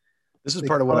freedom. This is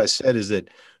part of what I said, is that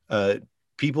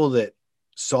people that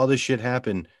saw this shit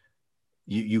happen,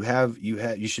 you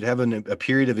should have a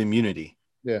period of immunity.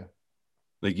 Yeah.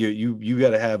 Like you got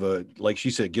to have like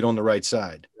she said, get on the right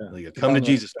side. Yeah. Like a come to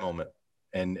Jesus moment.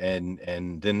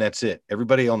 And then that's it.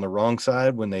 Everybody on the wrong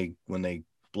side, when they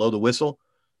blow the whistle,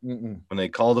 when they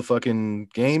call the fucking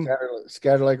game,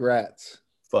 scatter like rats,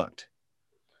 fucked,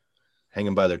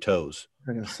 hanging by their toes.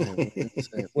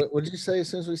 What did you say as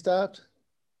soon as we stopped?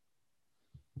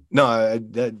 No, I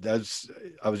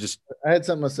had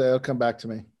something to say. It'll come back to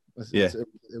me.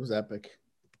 It was epic.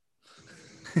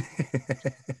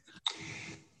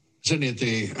 Sitting at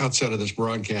the outset of this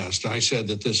broadcast, I said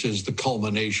that this is the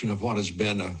culmination of what has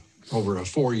been over a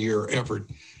 4-year effort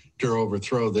to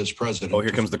overthrow this president. Oh,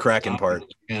 here comes the Kraken part.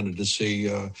 Candidacy,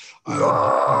 the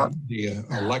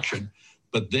election,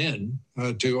 but then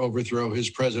to overthrow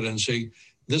his presidency.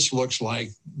 This looks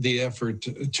like the effort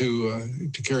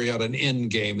to carry out an end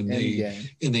game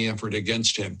in the effort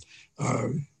against him.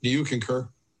 Do you concur?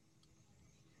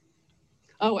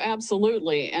 Oh,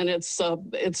 absolutely. And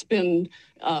it's been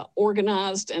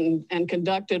organized and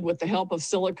conducted with the help of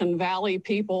Silicon Valley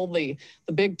people, the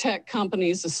big tech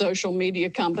companies, the social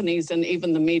media companies, and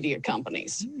even the media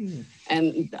companies.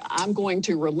 And I'm going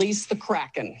to release the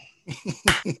Kraken.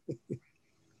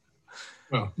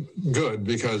 Well, good,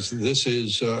 because this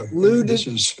is an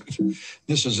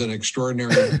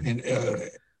extraordinary and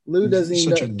Lou doesn't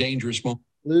even such a dangerous moment.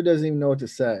 Lou doesn't even know what to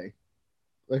say.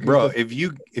 Like, bro, if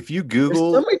you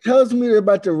Google, if somebody tells me they're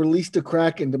about to release the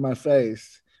Kraken to my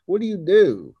face, what do you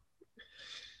do?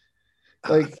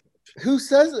 Like, who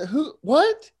says it? Who?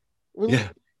 What? Yeah.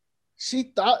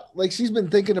 She thought, like, she's been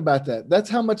thinking about that. That's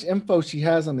how much info she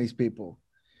has on these people,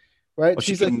 right? Well,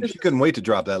 she couldn't wait to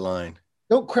drop that line.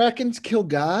 Don't Krakens kill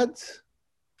gods?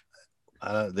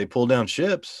 They pull down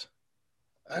ships.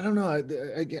 I don't know.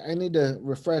 I need to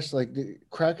refresh. Like, the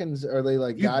Krakens, are they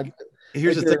like God?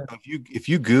 Here's like the thing: if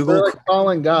you Google, they're like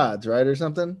fallen gods, right, or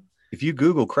something. If you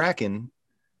Google Kraken,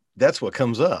 that's what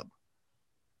comes up.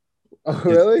 Oh,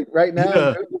 really? Right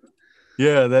now?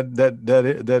 Yeah,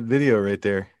 that video right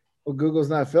there. Well, Google's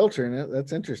not filtering it.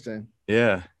 That's interesting.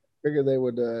 Yeah. Figure they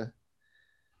would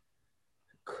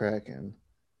Kraken.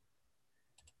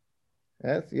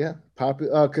 That's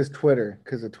popular. Oh, because of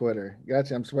Twitter.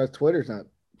 Gotcha. I'm surprised Twitter's not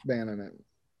banning it.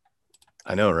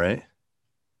 I know, right?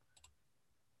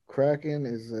 Kraken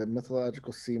is a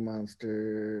mythological sea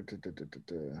monster.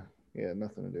 Yeah,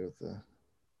 nothing to do with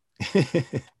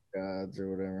the gods or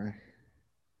whatever.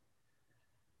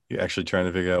 You're actually trying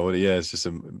to figure out what? Yeah, it's just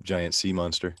a giant sea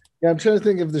monster. Yeah, I'm trying to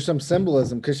think if there's some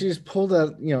symbolism, because she just pulled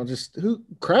out, just who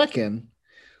Kraken,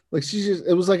 like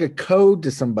it was like a code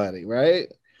to somebody, right?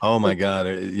 Oh my God!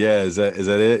 Yeah, is that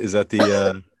it? Is that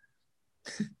the?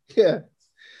 Yeah.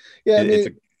 I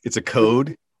mean, it's a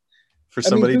code for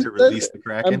somebody to release the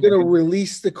Kraken. I'm gonna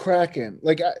release the Kraken.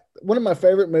 Like, one of my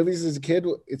favorite movies as a kid.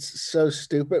 It's so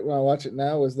stupid when I watch it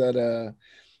now. Was that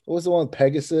what was the one with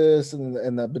Pegasus and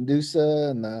the Medusa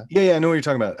and the? Yeah, I know what you're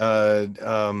talking about.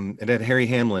 It had Harry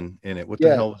Hamlin in it. What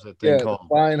the hell was that thing called?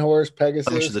 Flying Horse, Pegasus.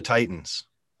 Clash of the Titans.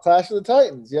 Clash of the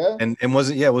Titans, yeah. And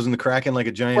wasn't the Kraken like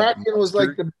a giant? Kraken was like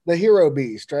the hero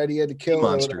beast, right? He had to kill a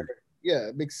monster. Yeah,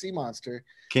 a big sea monster.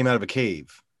 Came out of a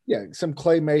cave. Yeah, some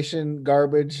claymation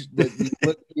garbage that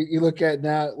you look at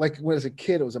now. Like, when I was a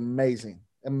kid, it was amazing.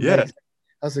 Yeah.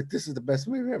 I was like, this is the best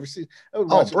movie I've ever seen.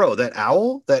 Oh, bro, that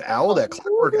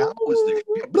clockwork owl was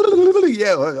the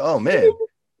yeah. Oh man.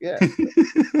 Yeah.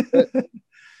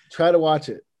 Try to watch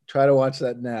it. Try to watch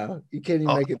that now. You can't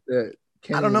even make it.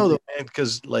 I don't know though, man,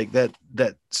 because like that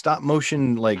stop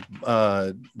motion, like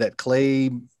that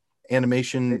clay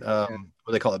animation,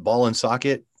 what they call it, ball and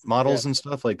socket models and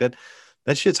stuff like that.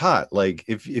 That shit's hot. Like,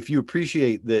 if you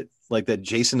appreciate that, like that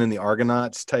Jason and the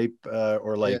Argonauts type,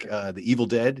 or like the Evil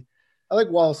Dead. I like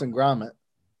Wallace and Gromit.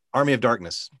 Army of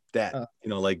Darkness. That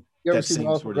like you ever that seen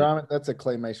Wallace and Gromit? That's a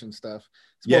claymation stuff.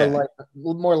 It's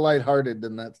more lighthearted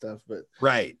than that stuff, but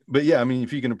right. But yeah, I mean,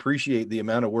 if you can appreciate the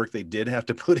amount of work they did have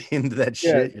to put into that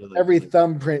shit, like, every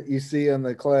thumbprint you see on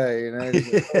the clay,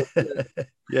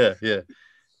 yeah,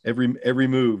 every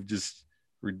move just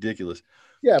ridiculous.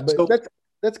 Yeah, but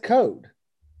that's code.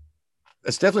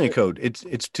 That's definitely a code.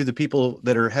 It's to the people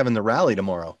that are having the rally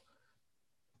tomorrow.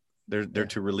 They're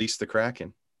to release the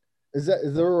Kraken. Is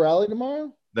there a rally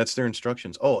tomorrow? That's their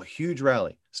instructions. Oh, a huge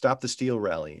rally. Stop the Steal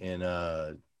rally in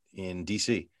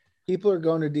DC. People are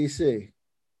going to DC.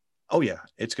 Oh yeah,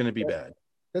 it's going to be bad.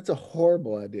 That's a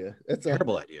horrible idea. That's a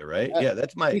terrible idea, right? Yeah,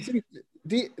 that's my DC,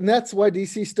 and that's why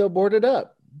DC still boarded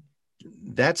up.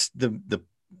 That's the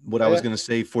what I was going to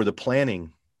say for the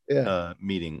planning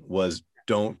meeting was,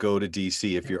 don't go to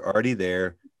DC if you're already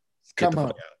there. Come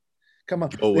on.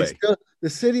 Go away. The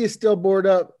city is still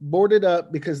boarded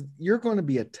up because you're going to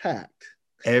be attacked.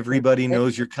 Everybody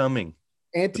knows you're coming.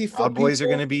 Antifa Proud Boys are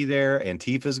going to be there.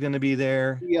 Antifa's going to be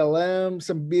there.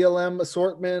 some BLM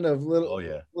assortment of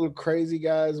little crazy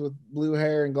guys with blue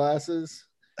hair and glasses.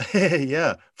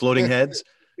 Yeah, floating heads.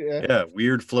 Yeah,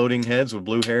 weird floating heads with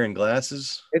blue hair and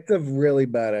glasses. It's a really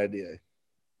bad idea.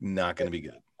 Not going to be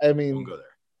good. I mean, don't go there.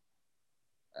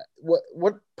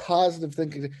 What positive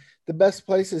thinking? The best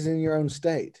place is in your own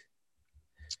state.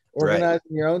 Organize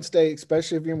in your own state,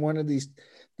 especially if you're in one of these.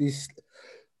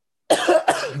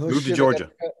 Move to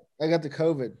Georgia. I got the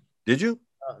COVID. Did you?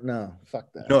 No,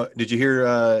 fuck that. No, did you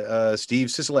hear Steve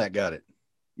Sisolak got it?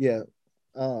 Yeah.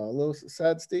 A little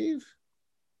sad Steve.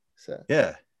 Sad.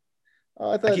 Yeah.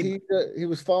 Oh, I thought he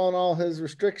was following all his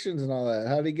restrictions and all that.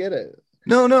 How'd he get it?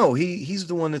 No, he's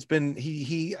the one that's been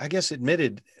he I guess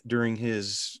admitted during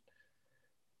his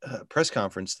press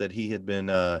conference that he had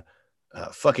been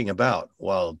fucking about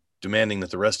while demanding that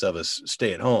the rest of us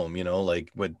stay at home,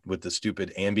 like with the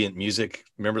stupid ambient music.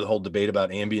 Remember the whole debate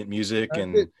about ambient music?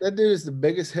 That dude is the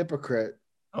biggest hypocrite.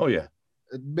 Oh yeah.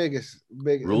 The biggest.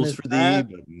 Rules for thee,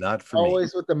 but not for me.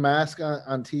 Always with the mask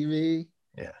on TV.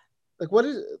 Yeah. What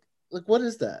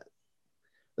is that?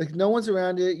 Like, no one's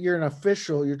around you. You're an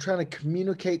official. You're trying to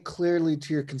communicate clearly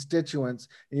to your constituents,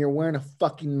 and you're wearing a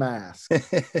fucking mask.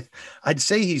 I'd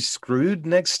say he's screwed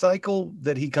next cycle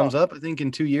that he comes up, I think,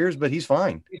 in 2 years, but he's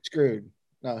fine. He's screwed.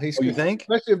 No, he's screwed. You think?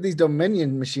 Especially if these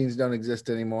Dominion machines don't exist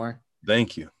anymore.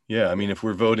 Thank you. Yeah, I mean, if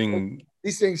we're voting...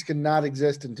 These things cannot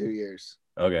exist in 2 years.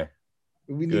 Okay.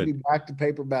 We need to be back to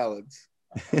paper ballots.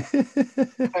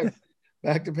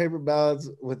 back to paper ballots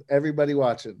with everybody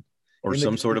watching. Or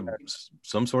some sort of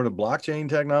blockchain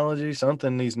technology,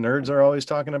 something these nerds are always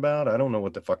talking about. I don't know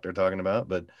what the fuck they're talking about,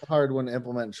 but a hard one to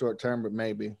implement short term, but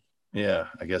maybe. Yeah,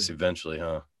 I guess eventually,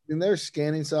 huh? And there's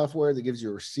scanning software that gives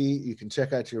you a receipt. You can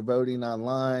check out your voting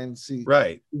online, see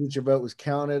that your vote was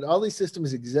counted. All these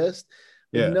systems exist,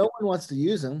 but no one wants to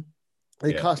use them.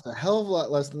 They cost a hell of a lot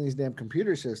less than these damn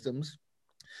computer systems,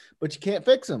 but you can't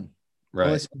fix them.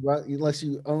 Right. Unless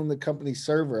you own the company's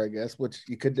server, I guess, which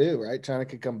you could do, right? China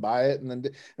could come buy it, and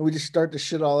we just start the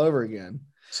shit all over again.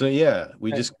 So yeah,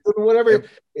 we just whatever.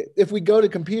 If we go to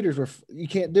computers, you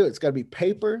can't do it. It's got to be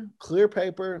paper, clear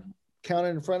paper,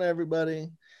 counted in front of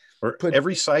everybody. Or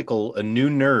every cycle, a new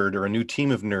nerd or a new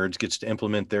team of nerds gets to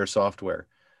implement their software,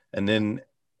 and then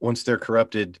once they're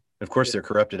corrupted, of course they're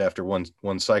corrupted after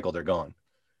one cycle, they're gone.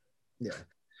 Yeah,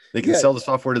 they can sell the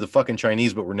software to the fucking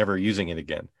Chinese, but we're never using it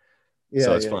again. Yeah,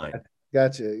 so it's fine.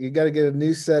 Gotcha. You got to get a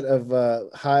new set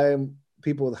of high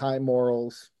people with high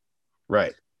morals.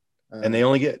 Right. And they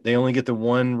only get the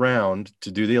one round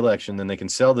to do the election, then they can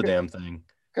sell the damn thing.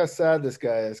 Look how sad this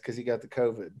guy is because he got the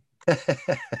COVID.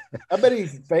 I bet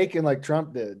he's faking like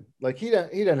Trump did. Like he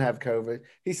doesn't have COVID.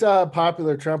 He saw how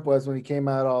popular Trump was when he came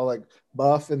out all like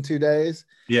buff in 2 days.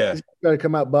 Yeah. He's got to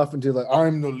come out buff and do like,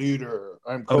 I'm the leader.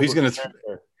 I'm COVID. Oh,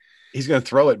 he's gonna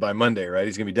throw it by Monday, right?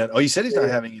 He's gonna be done. Oh, he said he's not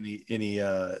having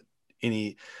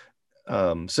any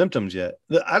symptoms yet.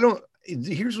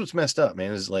 Here's what's messed up,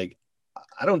 man, is like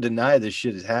I don't deny this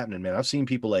shit is happening, man. I've seen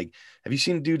people like, have you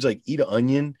seen dudes like eat an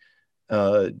onion,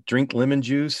 drink lemon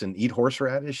juice, and eat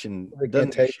horseradish, and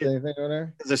doesn't taste anything on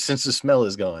there since the smell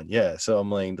is gone? Yeah, so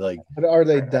I'm like, but are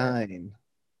they dying?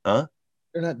 Huh?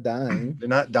 They're not dying. They're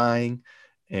not dying,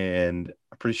 and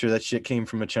I'm pretty sure that shit came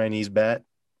from a Chinese bat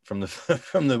from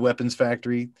the weapons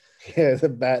factory. Yeah, the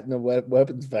bat in the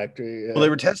weapons factory. Yeah. Well, they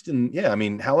were testing. Yeah, I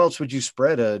mean, how else would you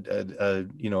spread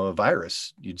a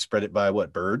virus? You'd spread it by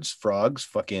what? Birds, frogs,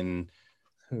 fucking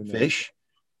fish.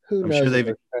 Who knows what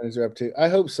the Chinese are up to? I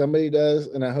hope somebody does,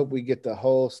 and I hope we get the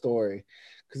whole story,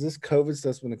 because this COVID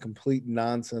stuff's been a complete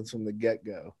nonsense from the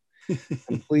get-go.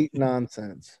 Complete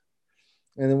nonsense.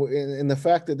 And the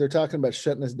fact that they're talking about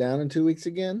shutting us down in 2 weeks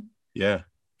again. Yeah,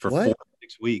 for 4 to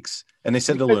 6 weeks, and they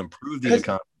said they'll improve the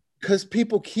economy. Because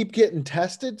people keep getting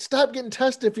tested. Stop getting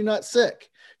tested if you're not sick.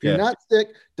 If you're not sick,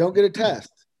 don't get a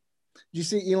test. Did you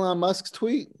see Elon Musk's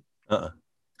tweet?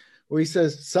 Where he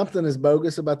says something is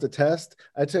bogus about the test.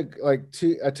 I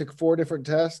took 4 different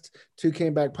tests. 2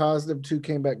 came back positive, 2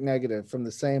 came back negative from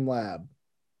the same lab.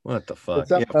 What the fuck?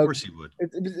 Yeah, of course he would.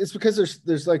 It's because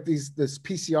there's like this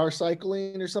PCR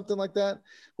cycling or something like that,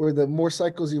 where the more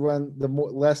cycles you run, the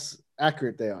less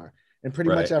accurate they are. And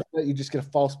pretty much after that, you just get a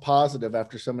false positive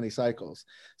after so many cycles.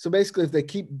 So basically, if they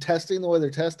keep testing the way they're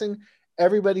testing,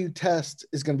 everybody who tests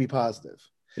is going to be positive.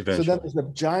 Eventually. So then there's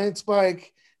a giant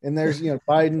spike, and there's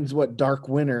Biden's dark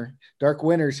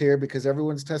winter's here because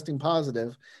everyone's testing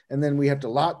positive, and then we have to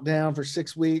lock down for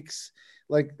 6 weeks,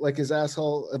 like his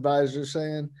asshole advisor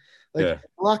saying.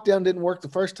 Lockdown didn't work the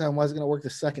first time. Why is it going to work the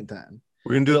second time?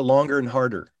 We're going to do it longer and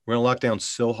harder. We're going to lock down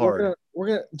so hard. We're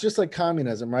gonna just like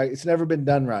communism, right? It's never been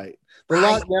done right.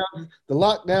 The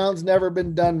lockdown's never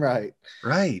been done right.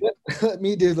 Right. Let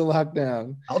me do the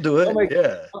lockdown. I'll do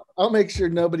it. I'll make sure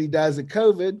nobody dies of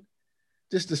COVID,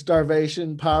 just the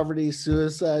starvation, poverty,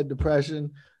 suicide,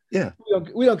 depression. Yeah.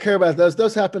 We don't care about those.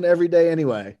 Those happen every day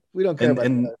anyway. We don't care about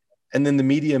that. And then the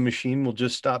media machine will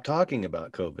just stop talking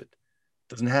about COVID. It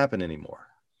doesn't happen anymore.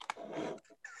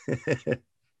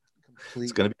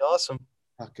 It's going to be awesome.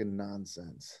 Fucking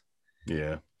nonsense.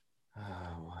 Yeah.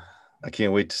 Oh. I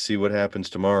can't wait to see what happens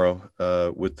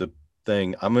tomorrow with the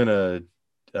thing. I'm going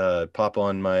to pop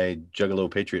on my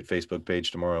Juggalo Patriot Facebook page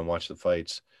tomorrow and watch the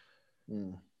fights.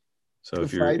 So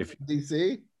if you're in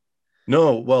DC?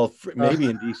 No, well, maybe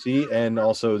in DC and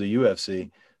also the UFC.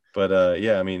 But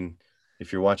yeah, I mean,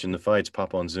 if you're watching the fights,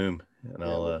 pop on Zoom and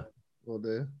I'll we'll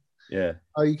do. Yeah.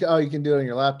 You can do it on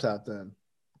your laptop then,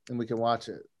 and we can watch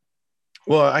it.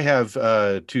 Well, I have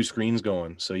 2 screens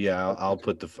going, so yeah, I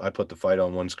put the fight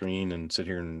on one screen and sit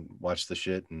here and watch the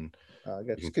shit. And I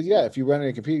got you. Because if you run on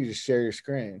a computer, you just share your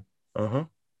screen.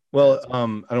 Well,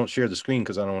 I don't share the screen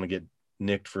because I don't want to get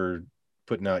nicked for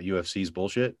putting out UFC's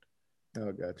bullshit.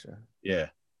 Oh, gotcha. Yeah,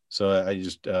 so I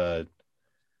just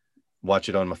watch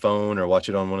it on my phone or watch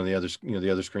it on one of the other, the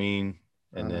other screen,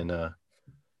 and then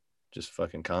just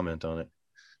fucking comment on it.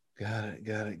 Got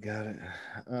it.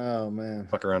 Oh man,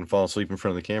 fuck around and fall asleep in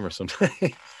front of the camera sometimes.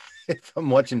 If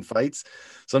I'm watching fights,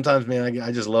 sometimes, man,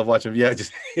 I just love watching. Yeah,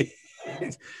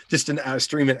 just an hour,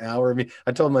 stream an hour. I mean,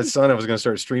 I told my son I was going to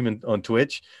start streaming on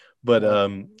Twitch, but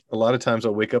a lot of times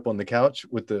I'll wake up on the couch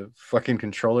with the fucking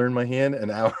controller in my hand an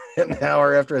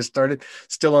hour after I started,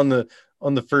 still on the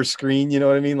first screen. You know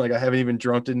what I mean? Like I haven't even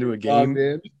jumped into a game.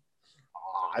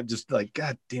 I'm just like,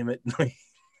 God damn it.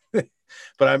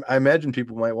 But I imagine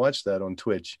people might watch that on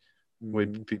Twitch. The way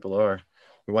people are.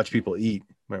 We watch people eat.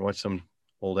 Might watch some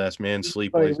old ass man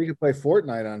sleep. We could play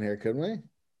Fortnite on here, couldn't we?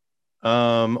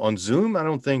 On Zoom, I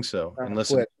don't think so.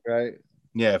 Unless Twitch, right?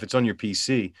 Yeah, if it's on your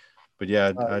PC. But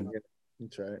yeah, that's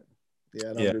right. Yeah,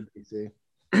 I don't do PC.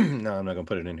 No, I'm not gonna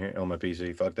put it in here on my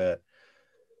PC. Fuck that.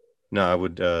 No, I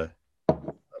would.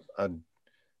 I'd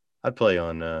play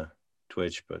on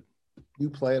Twitch, but you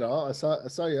play it all. I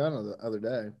saw you on the other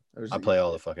day. I play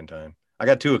all the fucking time. I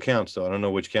got 2 accounts, though. I don't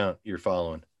know which count you're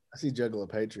following. I see Juggalo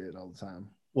Patriot all the time.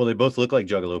 Well, they both look like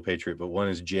Juggalo Patriot, but one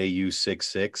is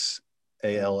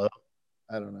JU66ALO.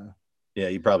 I don't know. Yeah,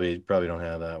 you probably don't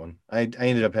have that one. I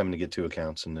ended up having to get 2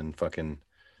 accounts, and then fucking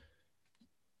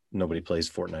nobody plays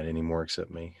Fortnite anymore except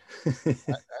me. I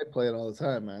play it all the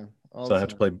time, man. I have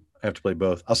to play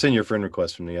both. I'll send you a friend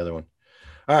request from the other one.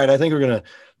 All right, I think we're gonna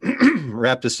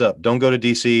wrap this up. Don't go to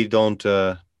DC. Don't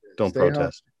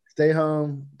protest. Stay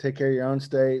home. Take care of your own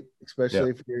state,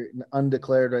 especially if you're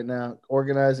undeclared right now.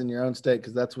 Organize in your own state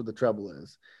because that's where the trouble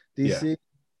is. DC,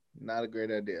 not a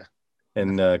great idea.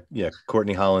 And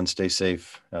Courtney Holland, stay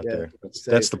safe out there.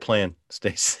 That's the plan.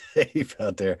 Stay safe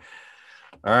out there.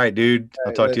 All right, dude.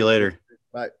 I'll talk to you later.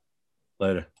 Bye.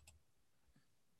 Later.